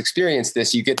climber's experienced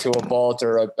this. You get to a vault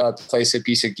or a place, a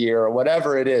piece of gear or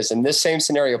whatever it is. And this same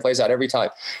scenario plays out every time.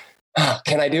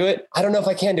 Can I do it? I don't know if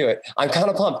I can do it. I'm kind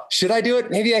of pumped. Should I do it?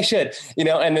 Maybe I should,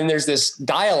 and then there's this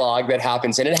dialogue that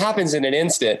happens, and it happens in an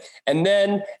instant. And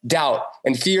then doubt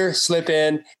and fear slip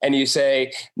in, and you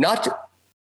say, not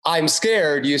I'm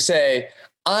scared. You say,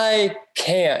 I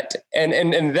can't.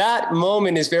 And that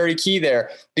moment is very key there,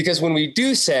 because when we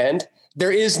do send,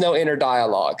 there is no inner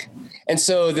dialogue. And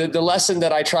so the lesson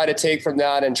that I try to take from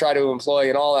that and try to employ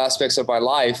in all aspects of my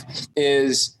life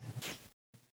is,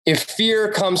 if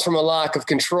fear comes from a lack of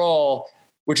control,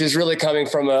 which is really coming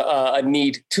from a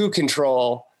need to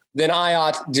control, then I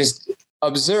ought to just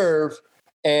observe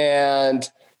and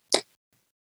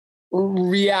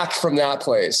react from that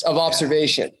place of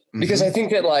observation. Because I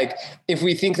think that like, if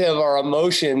we think of our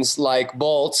emotions like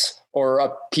bolts or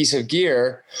a piece of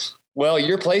gear, well,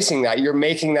 you're placing that, you're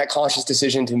making that conscious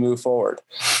decision to move forward.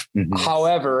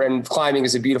 However, and climbing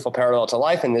is a beautiful parallel to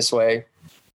life in this way,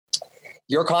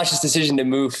 your conscious decision to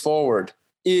move forward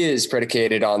is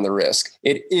predicated on the risk.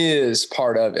 It is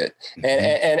part of it.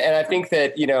 And I think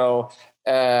that,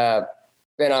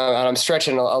 and I'm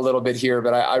stretching a little bit here,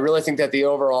 but I really think that the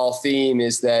overall theme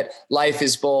is that life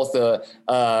is both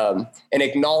an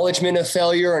acknowledgement of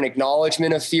failure, an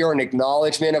acknowledgement of fear, an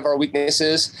acknowledgement of our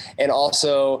weaknesses, and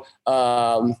also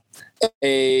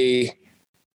a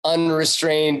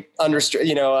unrestrained,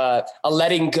 a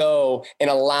letting go and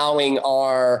allowing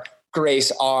our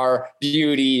grace, our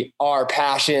beauty, our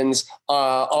passions,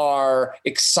 our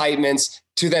excitements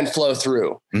to then flow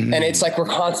through. And it's like, we're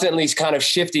constantly kind of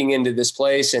shifting into this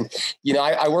place. And,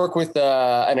 I work with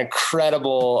an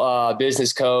incredible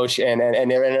business coach and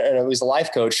it was a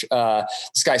life coach,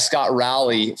 this guy, Scott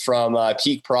Rowley from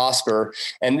Peak Prosper.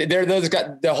 And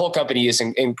the whole company is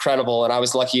incredible. And I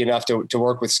was lucky enough to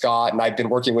work with Scott, and I've been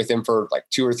working with him for like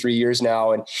 2 or 3 years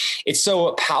now. And it's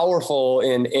so powerful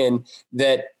in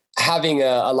that, having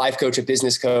a life coach, a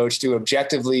business coach, to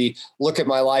objectively look at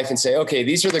my life and say, okay,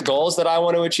 these are the goals that I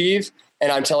want to achieve. And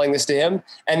I'm telling this to him.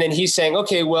 And then he's saying,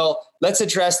 okay, well, let's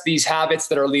address these habits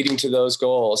that are leading to those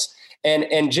goals.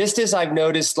 And just as I've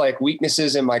noticed like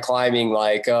weaknesses in my climbing,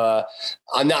 like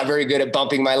I'm not very good at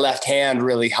bumping my left hand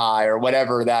really high or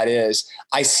whatever that is,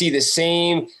 I see the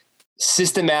same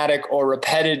systematic or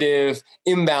repetitive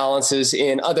imbalances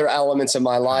in other elements of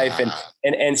my life.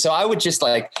 And so I would just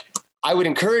I would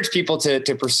encourage people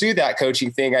to pursue that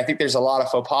coaching thing. I think there's a lot of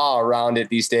faux pas around it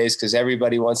these days because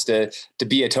everybody wants to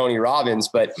be a Tony Robbins.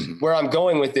 But where I'm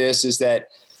going with this is that,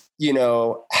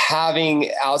 having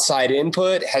outside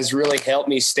input has really helped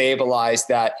me stabilize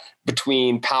that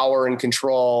between power and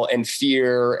control and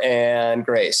fear and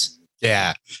grace.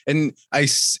 Yeah. And I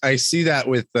see that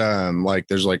with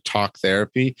there's like talk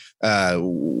therapy.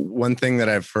 One thing that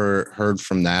I've heard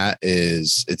from that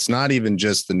is it's not even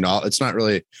just it's not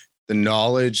really the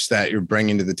knowledge that you're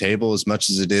bringing to the table as much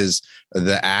as it is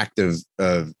the act of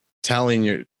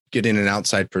getting an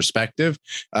outside perspective,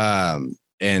 and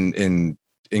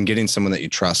getting someone that you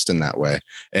trust in that way.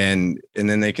 And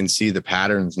then they can see the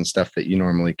patterns and stuff that you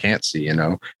normally can't see,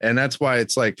 and that's why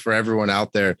it's like for everyone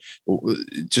out there,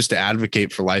 just to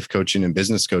advocate for life coaching and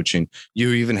business coaching,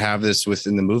 you even have this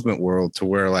within the movement world to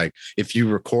where like, if you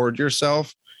record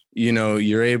yourself,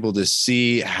 you're able to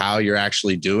see how you're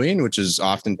actually doing, which is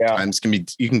oftentimes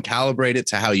you can calibrate it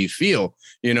to how you feel,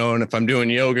 and if I'm doing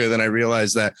yoga, then I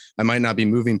realize that I might not be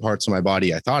moving parts of my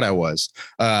body I thought I was.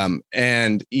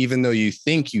 And even though you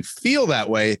think you feel that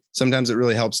way, sometimes it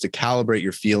really helps to calibrate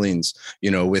your feelings,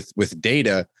 with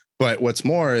data. But what's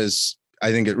more is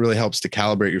I think it really helps to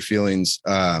calibrate your feelings,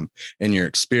 and your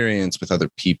experience with other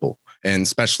people. And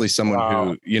especially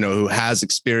someone who has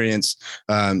experience,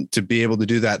 to be able to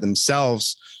do that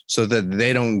themselves so that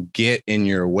they don't get in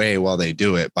your way while they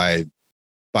do it by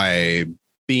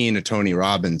being a Tony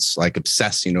Robbins, like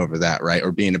obsessing over that, right?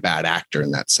 Or being a bad actor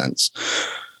in that sense.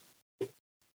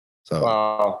 So.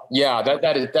 Wow. Yeah,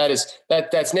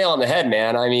 that's nail on the head,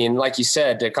 man. I mean, like you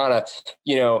said, to kind of,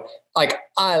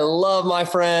 I love my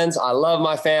friends. I love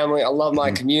my family. I love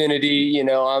my community.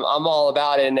 I'm all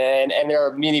about it. And there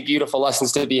are many beautiful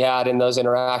lessons to be had in those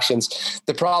interactions.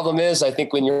 The problem is, I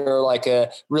think when you're like a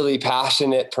really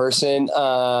passionate person,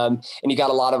 and you got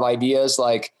a lot of ideas,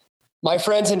 like my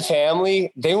friends and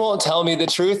family, they won't tell me the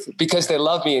truth because they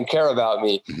love me and care about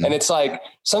me. And it's like,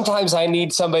 sometimes I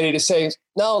need somebody to say,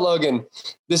 no, Logan,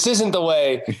 this isn't the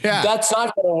way. Yeah. That's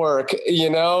not going to work.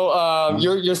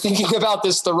 You're thinking about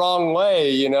this the wrong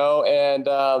way,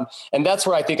 and that's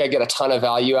where I think I get a ton of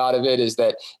value out of it is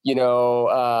that,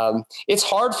 it's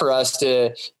hard for us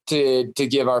to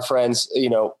give our friends,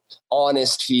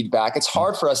 honest feedback. It's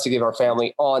hard for us to give our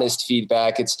family honest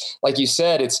feedback. It's like you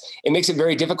said, it makes it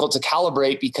very difficult to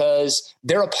calibrate because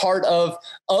they're a part of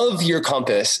your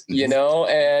compass,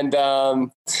 and, I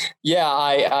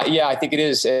think it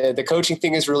is. The coaching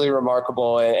thing is really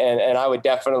remarkable. And I would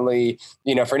definitely,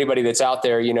 for anybody that's out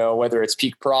there, whether it's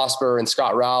Peak Prosper and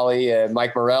Scott Rowley and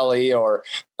Mike Morelli or,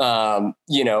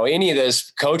 any of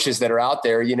those coaches that are out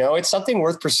there, it's something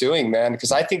worth pursuing, man.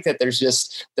 Because I think that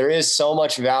there is so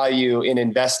much value in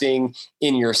investing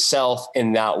in yourself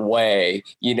in that way.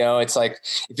 It's like,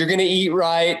 if you're going to eat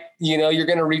right, you're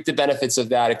going to reap the benefits of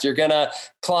that. If you're going to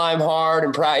climb hard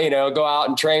and go out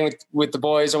and train with the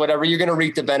boys or whatever, you're going to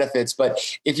reap the benefits. But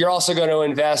if you're also going to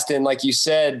invest in, like you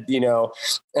said,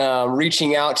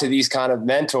 reaching out to these kind of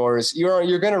mentors,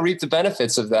 you're going to reap the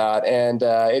benefits of that. And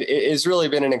it's really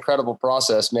been an incredible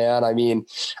process, man. I mean,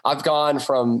 I've gone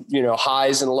from,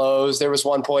 highs and lows. There was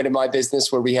one point in my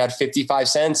business where we had 55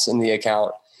 cents in the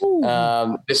account.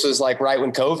 This was like right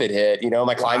when COVID hit,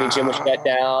 my climbing gym was shut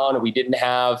down. We didn't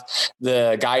have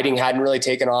the guiding hadn't really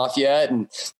taken off yet. And,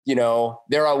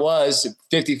 there I was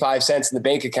 55 cents in the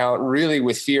bank account, really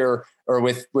with fear or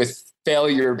with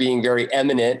failure being very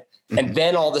imminent. And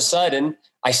then all of a sudden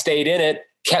I stayed in it,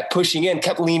 kept pushing in,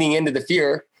 kept leaning into the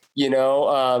fear, kind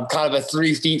of a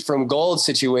 3 feet from gold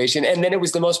situation. And then it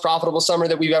was the most profitable summer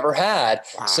that we've ever had.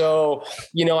 Wow. So,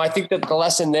 I think that the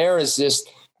lesson there is just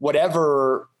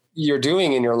whatever you're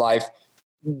doing in your life,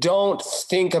 don't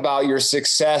think about your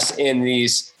success in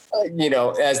these,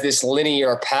 as this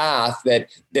linear path that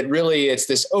really it's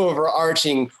this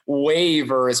overarching wave,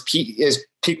 or as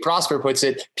Peak Prosper puts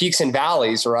it, peaks and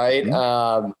valleys. Right.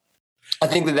 Mm-hmm. I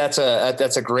think that's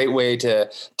a great way to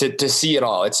see it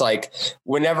all. It's like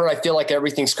whenever I feel like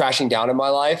everything's crashing down in my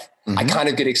life, I kind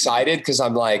of get excited because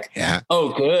I'm like,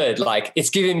 oh, good. Like it's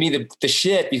giving me the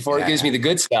shit before it gives me the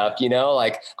good stuff,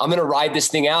 like I'm going to ride this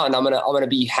thing out and I'm going to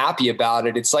be happy about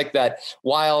it. It's like that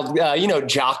wild,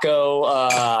 Jocko,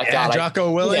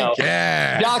 Jocko Willink.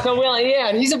 Jocko Willink. Yeah.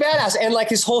 And he's a badass. And like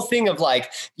his whole thing of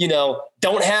like,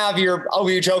 don't have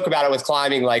we joke about it with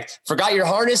climbing, like forgot your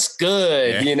harness.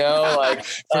 Good. Like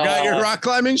forgot your rock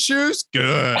climbing shoes.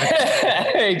 Good.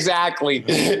 Exactly.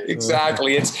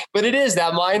 But it is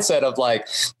that mindset of like,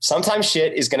 sometimes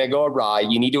shit is going to go awry.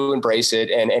 You need to embrace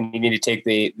it and you need to take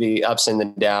the ups and the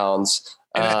downs.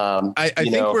 I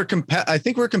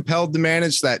think we're compelled to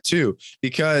manage that too,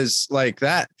 because like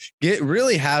that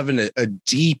really having a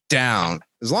deep down,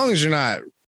 as long as you're not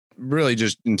really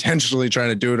just intentionally trying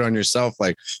to do it on yourself,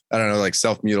 like, I don't know, like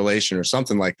self-mutilation or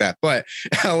something like that. But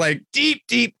like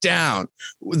deep down,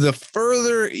 the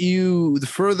further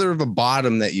of a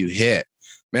bottom that you hit,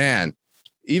 man,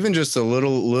 even just a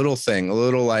little thing, a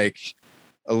little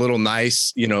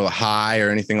nice, high or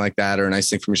anything like that, or a nice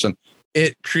thing from your son,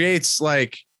 it creates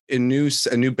like a new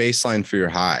baseline for your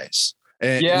highs.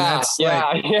 And you got to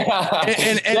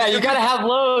have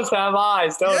lows to have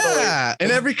highs. Totally. Yeah.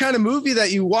 And every kind of movie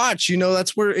that you watch,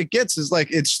 that's where it gets, is like,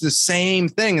 it's the same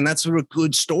thing. And that's what a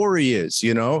good story is,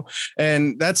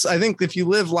 and that's, I think if you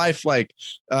live life, like,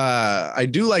 I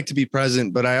do like to be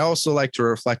present, but I also like to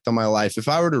reflect on my life. If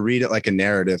I were to read it like a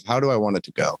narrative, how do I want it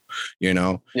to go?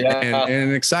 And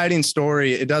an exciting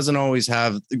story, it doesn't always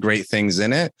have great things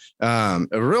in it. A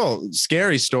real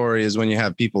scary story is when you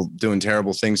have people doing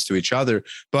terrible things to each other.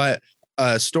 But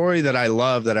a story that I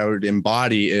love that I would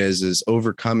embody is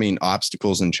overcoming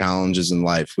obstacles and challenges in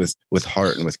life with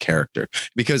heart and with character,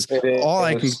 because all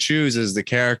I can choose is the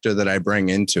character that I bring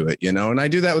into it, and I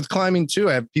do that with climbing too.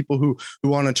 I have people who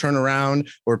want to turn around,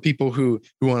 or people who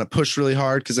want to push really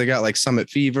hard because they got like summit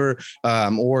fever,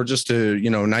 or just a,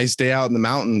 nice day out in the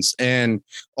mountains, and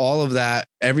all of that.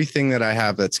 Everything that I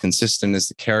have that's consistent is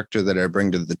the character that I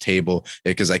bring to the table,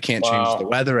 because I can't change the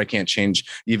weather. I can't change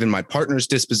even my partner's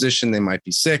disposition. They might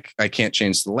be sick. I can't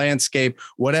change the landscape,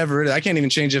 whatever it is. I can't even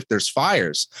change if there's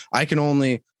fires. I can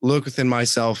only look within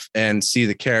myself and see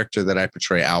the character that I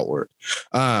portray outward.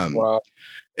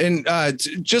 And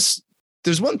just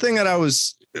there's one thing that I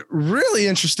was really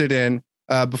interested in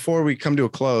before we come to a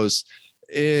close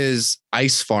is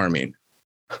ice farming.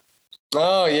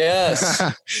 Oh, yes.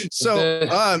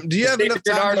 So do you have enough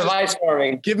time of ice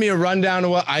farming? Give me a rundown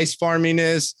of what ice farming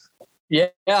is? Yeah.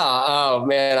 Oh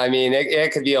man. I mean,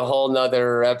 it could be a whole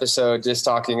nother episode just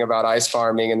talking about ice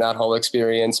farming and that whole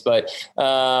experience. But,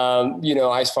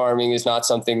 ice farming is not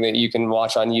something that you can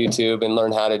watch on YouTube and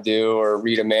learn how to do or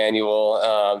read a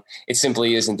manual. It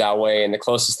simply isn't that way. And the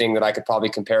closest thing that I could probably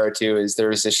compare it to is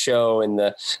there's a show in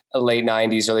the late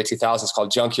 90s, early 2000s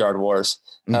called Junkyard Wars.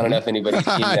 I don't know if anybody's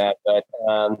seen that, but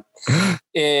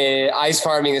ice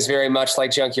farming is very much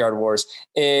like Junkyard Wars.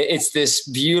 It's this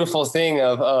beautiful thing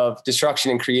of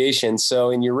destruction and creation. So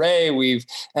in Ouray, we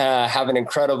have an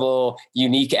incredible,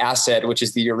 unique asset, which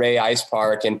is the Ouray Ice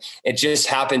Park. And it just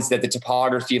happens that the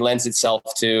topography lends itself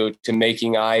to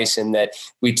making ice, and that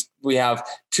we have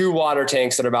 2 water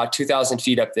tanks that are about 2,000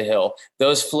 feet up the hill.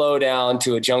 Those flow down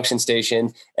to a junction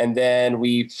station, and then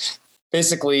we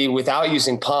basically without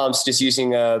using pumps, just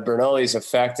using Bernoulli's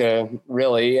effect,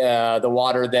 the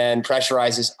water then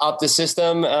pressurizes up the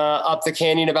system, up the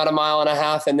canyon about 1.5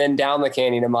 miles, and then down the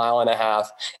canyon 1.5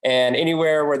 miles. And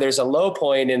anywhere where there's a low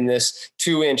point in this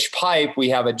 2-inch pipe, we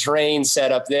have a drain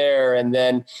set up there. And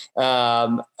then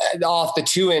off the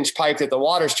 2-inch pipe that the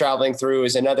water's traveling through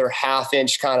is another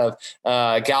 1/2-inch kind of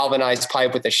galvanized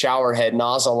pipe with a shower head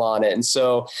nozzle on it. And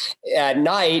so at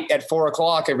night at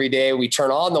 4:00 every day, we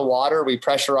turn on the water, we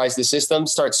pressurize the system,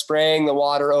 start spraying the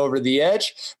water over the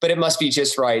edge, but it must be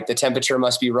just right. The temperature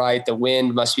must be right. The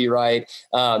wind must be right.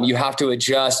 You have to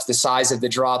adjust the size of the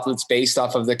droplets based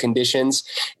off of the conditions.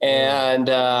 And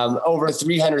over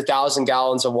 300,000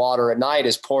 gallons of water at night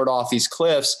is poured off these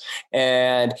cliffs.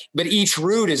 But each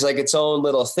route is like its own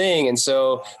little thing. And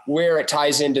so where it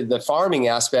ties into the farming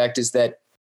aspect is that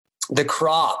the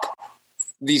crop,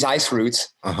 these ice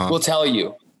routes will tell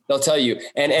you. They'll tell you,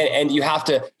 and you have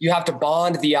to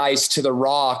bond the ice to the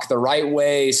rock the right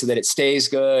way so that it stays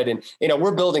good. And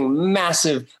we're building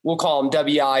massive, we'll call them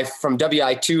WI, from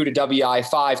WI2 to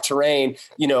WI5 terrain,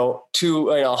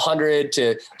 100 to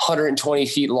 120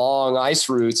 feet long ice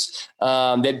routes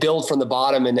that build from the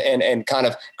bottom and kind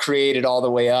of create it all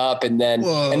the way up. And then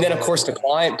of course to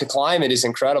climb it is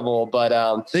incredible.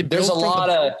 But there's a lot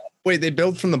of they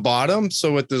build from the bottom,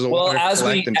 so there's a water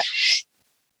collect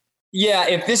Yeah,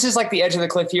 if this is like the edge of the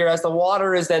cliff here, as the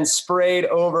water is then sprayed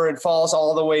over and falls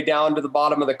all the way down to the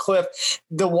bottom of the cliff,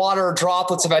 the water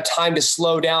droplets have had time to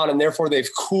slow down and therefore they've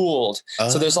cooled.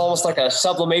 So there's almost like a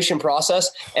sublimation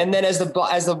process. And then as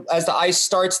the ice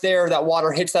starts there, that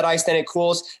water hits that ice, then it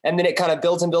cools, and then it kind of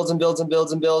builds and builds and builds and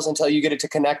builds and builds until you get it to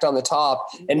connect on the top.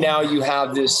 And now you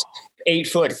have this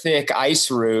 8-foot thick ice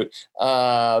route.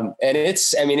 And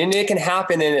it can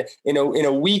happen in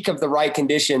a week of the right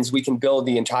conditions. We can build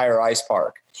the entire ice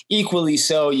park. Equally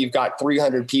so, you've got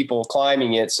 300 people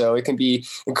climbing it. So it can be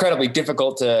incredibly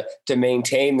difficult to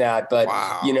maintain that. But,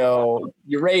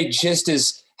 Ouray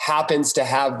just happens to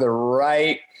have the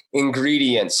right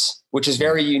ingredients, which is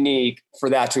very unique for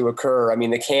that to occur. I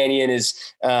mean, the canyon is,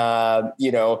 kind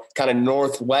of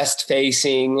northwest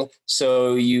facing.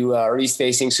 So or east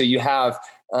facing. So you have,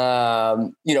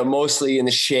 mostly in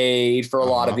the shade for a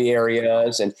lot of the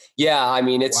areas. And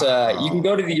it's, you can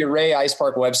go to the Ouray Ice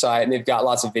Park website and they've got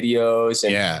lots of videos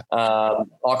and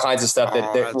all kinds of stuff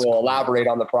that will elaborate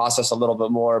on the process a little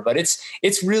bit more, but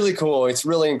it's really cool. It's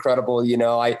really incredible.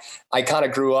 I kind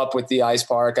of grew up with the ice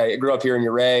park. I grew up here in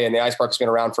Ouray, and the ice park's been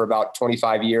around for about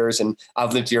 25 years and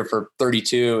I've lived here for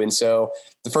 32. And so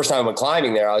the first time I went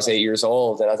climbing there, I was 8 years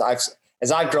old, and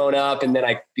as I've grown up and then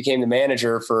I became the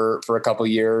manager for a couple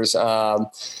of years,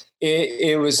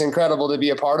 it was incredible to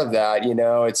be a part of that.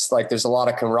 It's like, there's a lot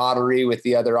of camaraderie with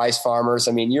the other ice farmers.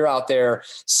 I mean, you're out there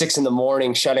 6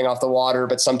 a.m, shutting off the water,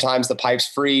 but sometimes the pipes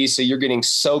freeze. So you're getting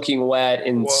soaking wet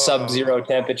in sub-zero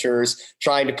temperatures,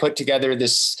 trying to put together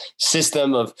this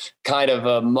system of kind of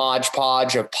a Mod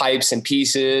Podge of pipes and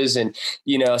pieces. And,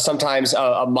 sometimes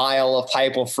a mile of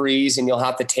pipe will freeze and you'll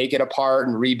have to take it apart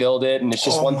and rebuild it. And it's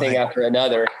just one thing after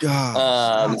another.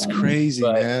 God, that's crazy,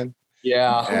 man.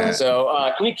 Yeah.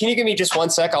 So can you give me just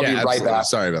 1 sec? I'll be right back.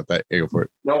 Sorry about that. Yeah, go for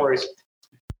it. No worries.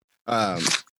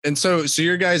 And so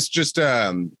your guys just,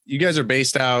 you guys are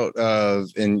based out of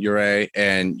in Ouray,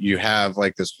 and you have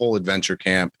like this whole adventure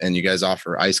camp, and you guys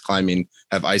offer ice climbing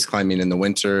in the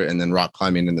winter and then rock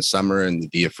climbing in the summer and the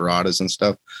Via Ferratas and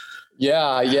stuff.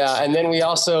 Yeah. And then we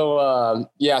also,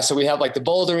 so we have like the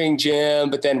bouldering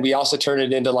gym, but then we also turn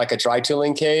it into like a dry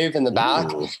tooling cave in the back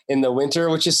in the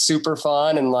winter, which is super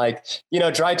fun. And like,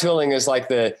 dry tooling is like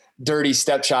the dirty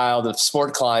stepchild of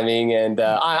sport climbing. And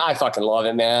I fucking love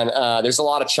it, man. There's a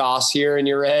lot of choss here in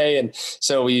Ouray. And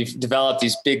so we've developed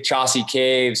these big chossy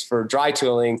caves for dry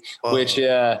tooling, which,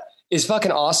 is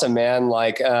fucking awesome, man.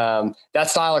 Like, that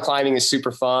style of climbing is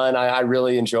super fun. I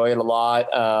really enjoy it a lot.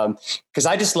 Cause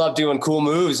I just love doing cool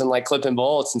moves and like clipping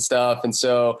bolts and stuff. And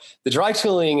so the dry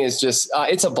tooling is just,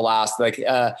 it's a blast. Like,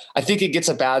 I think it gets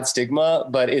a bad stigma,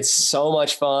 but it's so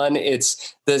much fun.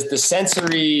 It's the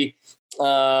sensory,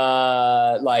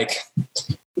 the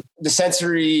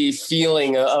sensory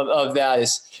feeling of that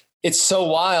is, it's so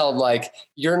wild. Like,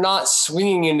 you're not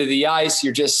swinging into the ice.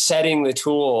 You're just setting the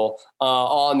tool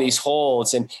on these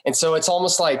holds. And so it's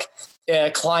almost like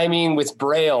climbing with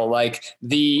braille. Like,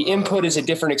 the input is a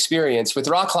different experience. With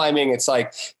rock climbing, it's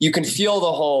like you can feel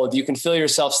the hold. You can feel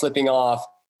yourself slipping off.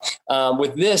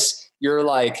 With this, you're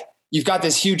like, you've got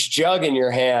this huge jug in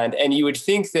your hand, and you would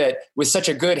think that with such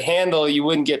a good handle, you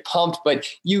wouldn't get pumped, but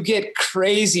you get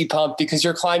crazy pumped because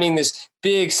you're climbing this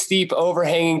big, steep,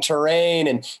 overhanging terrain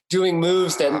and doing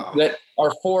moves that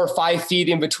are 4 or 5 feet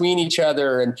in between each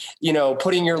other, and, you know,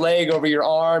 putting your leg over your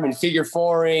arm and figure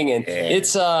fouring. And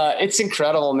it's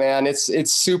incredible, man.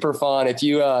 It's super fun. If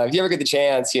you ever get the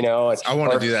chance, you know, I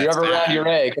want to do that. If you're ever around your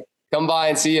egg, come by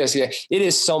and see us. Yeah, it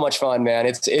is so much fun, man.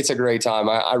 It's a great time.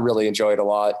 I really enjoy it a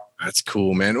lot. That's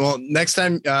cool, man. Well, next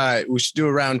time we should do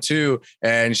a round 2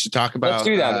 and you should talk about Let's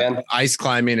do that, man. Ice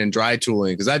climbing and dry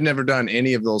tooling, because I've never done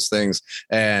any of those things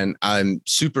and I'm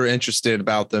super interested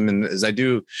about them. And as I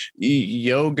do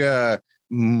yoga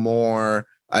more,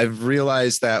 I've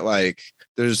realized that like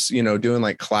there's, you know, doing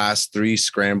like class 3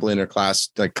 scrambling or class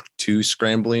like 2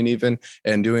 scrambling even,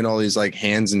 and doing all these like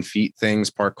hands and feet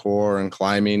things, parkour and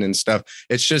climbing and stuff.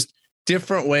 It's just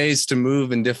different ways to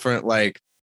move in different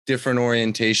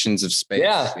orientations of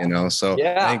space, you know? So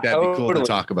I think that'd be cool to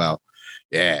talk about.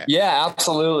 Yeah. Yeah,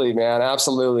 absolutely, man.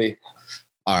 Absolutely.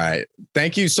 All right.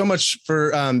 Thank you so much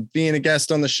for being a guest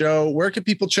on the show. Where can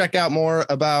people check out more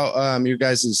about your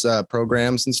guys'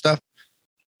 programs and stuff?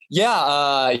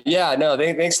 Yeah. No,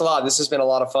 thanks a lot. This has been a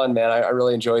lot of fun, man. I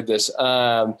really enjoyed this.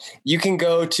 You can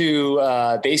go to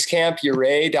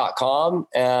basecampouray.com.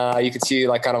 You can see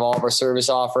like kind of all of our service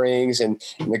offerings and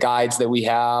the guides that we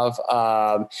have.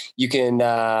 You can,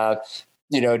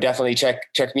 definitely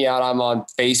check me out. I'm on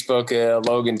Facebook,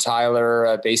 Logan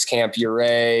Tyler, Basecamp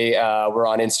Ouray. We're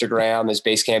on Instagram as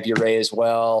Basecamp Ouray as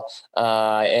well.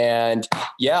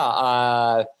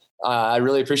 I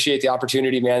really appreciate the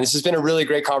opportunity, man. This has been a really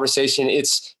great conversation.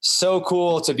 It's so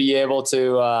cool to be able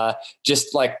to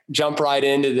just like jump right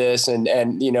into this.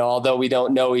 And, you know, although we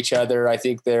don't know each other, I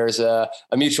think there's a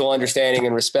mutual understanding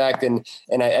and respect. And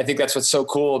I think that's what's so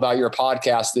cool about your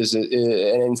podcast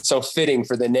and so fitting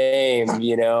for the name,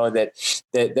 you know, that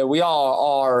we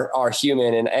all are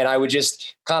human. And I would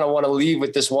just kind of want to leave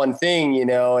with this one thing, you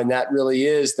know, and that really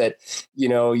is that, you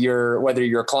know, whether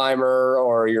you're a climber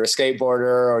or you're a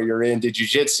skateboarder or you're into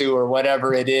jiu-jitsu or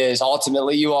whatever it is,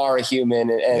 ultimately you are a human,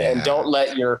 and don't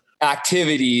let your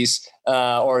activities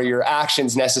or your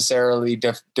actions necessarily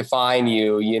define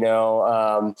you, you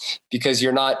know, because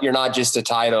you're not just a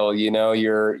title, you know,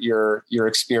 you're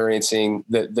experiencing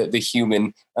the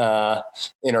human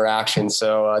interaction.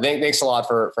 So thanks a lot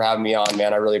for having me on,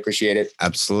 man. I really appreciate it.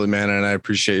 Absolutely, man. And I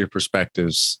appreciate your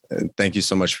perspectives. Thank you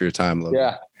so much for your time, Logan.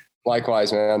 Yeah,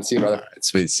 likewise, man. See you, brother. All right,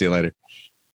 sweet. See you later.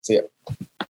 See ya.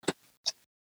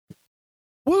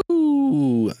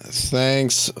 Woo!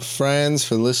 Thanks, friends,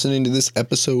 for listening to this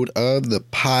episode of the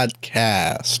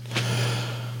podcast.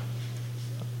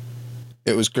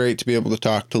 It was great to be able to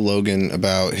talk to Logan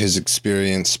about his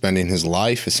experience spending his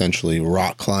life essentially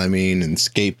rock climbing and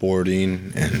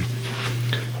skateboarding and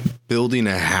building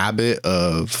a habit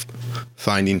of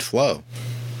finding flow.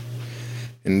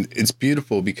 And it's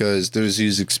beautiful because there's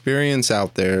these experiences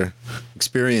out there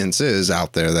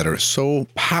that are so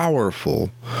powerful,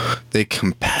 they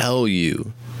compel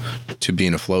you to be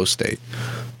in a flow state.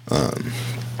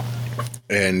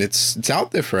 And it's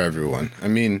out there for everyone. I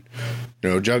mean, you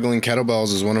know, juggling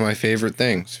kettlebells is one of my favorite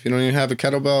things. If you don't even have a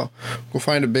kettlebell, go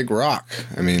find a big rock.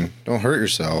 I mean, don't hurt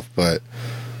yourself, but,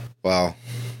 well,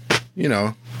 you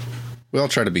know, we all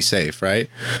try to be safe, right?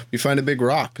 You find a big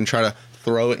rock and try to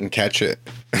throw it and catch it.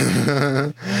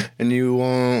 And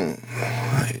you'll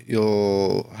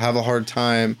have a hard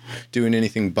time doing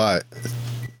anything but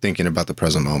thinking about the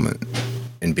present moment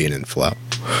and being in flow.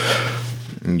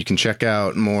 And you can check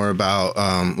out more about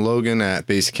Logan at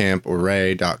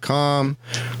basecampouray.com.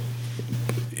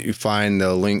 You find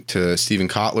the link to Stephen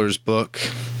Kotler's book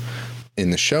in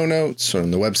the show notes or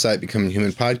on the website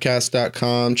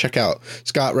becominghumanpodcast.com. Check out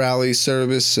Scott Rowley's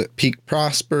service at Peak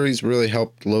Prosper. He's really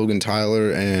helped Logan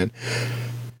Tyler and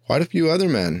quite a few other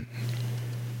men.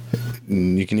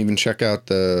 And you can even check out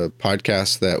the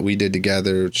podcast that we did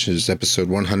together, which is episode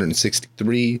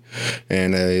 163,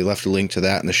 and I left a link to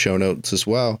that in the show notes as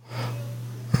well.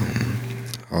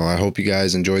 I hope you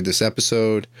guys enjoyed this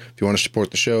episode. If you want to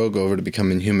support the show, go over to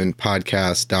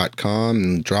becominghumanpodcast.com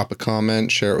and drop a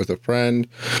comment, share it with a friend,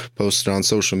 post it on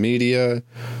social media,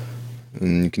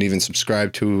 and you can even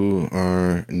subscribe to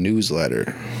our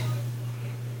newsletter.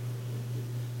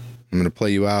 I'm going to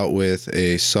play you out with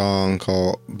a song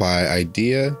by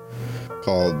Idea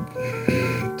called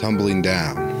Tumbling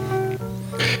Down.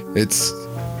 I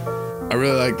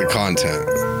really like the content.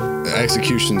 The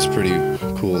execution's pretty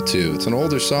cool too. It's an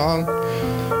older song,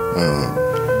 but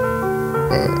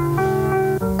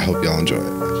I hope y'all enjoy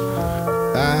it.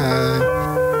 Bye.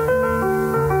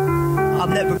 I'll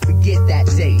never forget that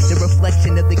day, the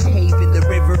reflection of the cave in the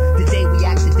river, the day we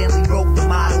accidentally broke the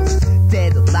models,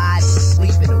 dead, alive,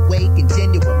 sleeping, awake, and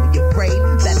genuinely afraid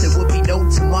that there would be no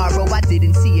tomorrow. I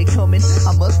didn't see it coming,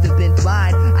 I must have been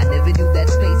blind, I never knew that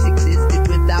space existed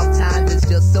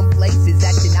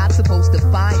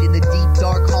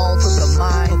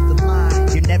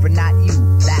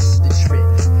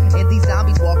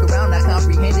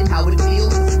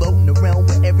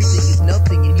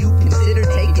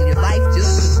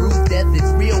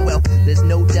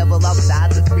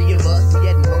the three of us. We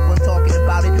had no fun talking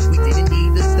about it. We didn't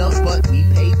need the stuff, but we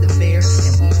paid the fare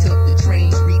and we took the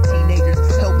train. 3 teenagers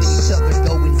helping each other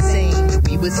go insane.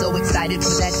 We were so excited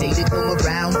for that day to come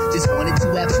around. Just wanted to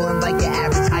have fun like your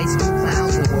average high school clown.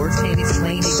 The words can't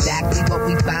explain exactly what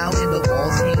we found, and the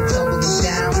walls came tumbling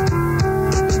down.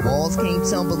 The walls came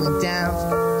tumbling down.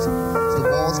 The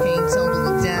walls came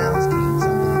tumbling down.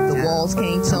 The walls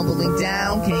came tumbling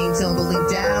down. Came tumbling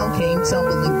down. Came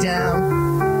tumbling down.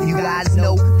 You guys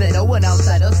know that no one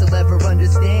outside us will ever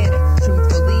understand.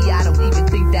 Truthfully, I don't even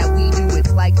think that we do.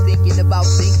 It's like thinking about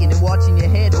thinking and watching your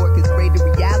head orchestrate a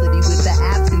reality with the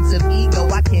absence of ego.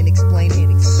 I can't explain it.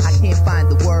 I can't find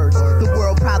the words. The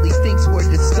world probably thinks we're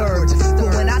disturbed.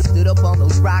 But when I stood up on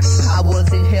those rocks, I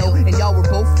was in hell. And y'all were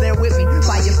both there with me.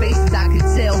 By your faces I could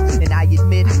tell. And I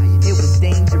admit, it was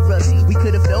dangerous. We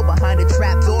could have fell behind a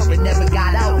trap door and never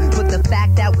got out. But the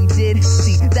fact that we did,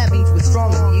 see, that means we're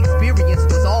strong. And the experience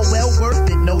was all well worth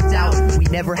it, no doubt. We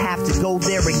never have to go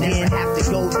there again.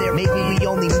 Maybe we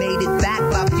only made it back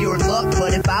by pure luck.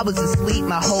 But if I was asleep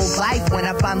my whole life, when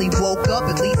I finally woke up,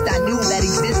 at least I knew that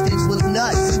existence was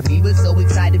nuts. We were so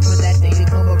excited for that day to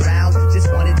come around.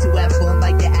 Just wanted to have fun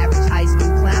like the average high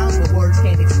school clown. But words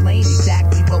can't explain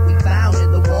exactly what we found,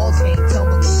 and the walls came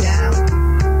tumbling down.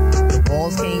 The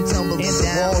walls came tumbling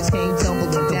down. The walls came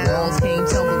tumbling down. The walls came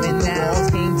tumbling down. The walls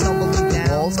came tumbling down.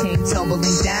 The walls came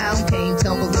tumbling down. Came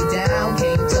tumbling down.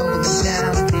 Came tumbling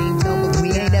down. Came tumbling. We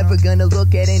ain't ever gonna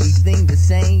look at anything the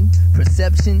same.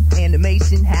 Perception,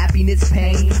 animation, happiness,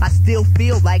 pain. I still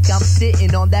feel like I'm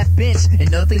sitting on that bench and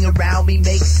nothing around me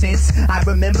makes sense. I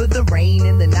remember the rain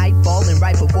and the night falling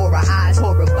right before our eyes.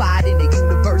 Horrified in a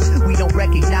universe we don't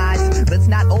recognize. Let's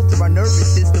not alter our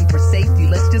nervous system for safety.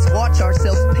 Let's just watch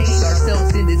ourselves paint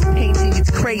ourselves in this painting.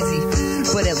 It's crazy,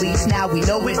 but at least now we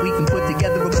know it. We can put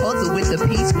together a puzzle with the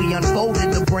piece we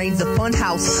unfolded. The brain's a fun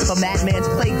house, a madman's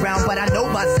playground. But I know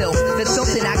myself, that's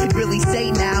something I could really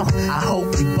say now. I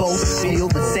hope you both feel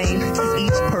the same.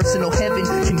 Each personal heaven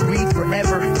can breathe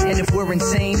forever. And if we're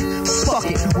insane, fuck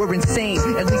it, we're insane.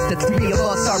 At least the three of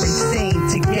us are insane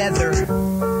together.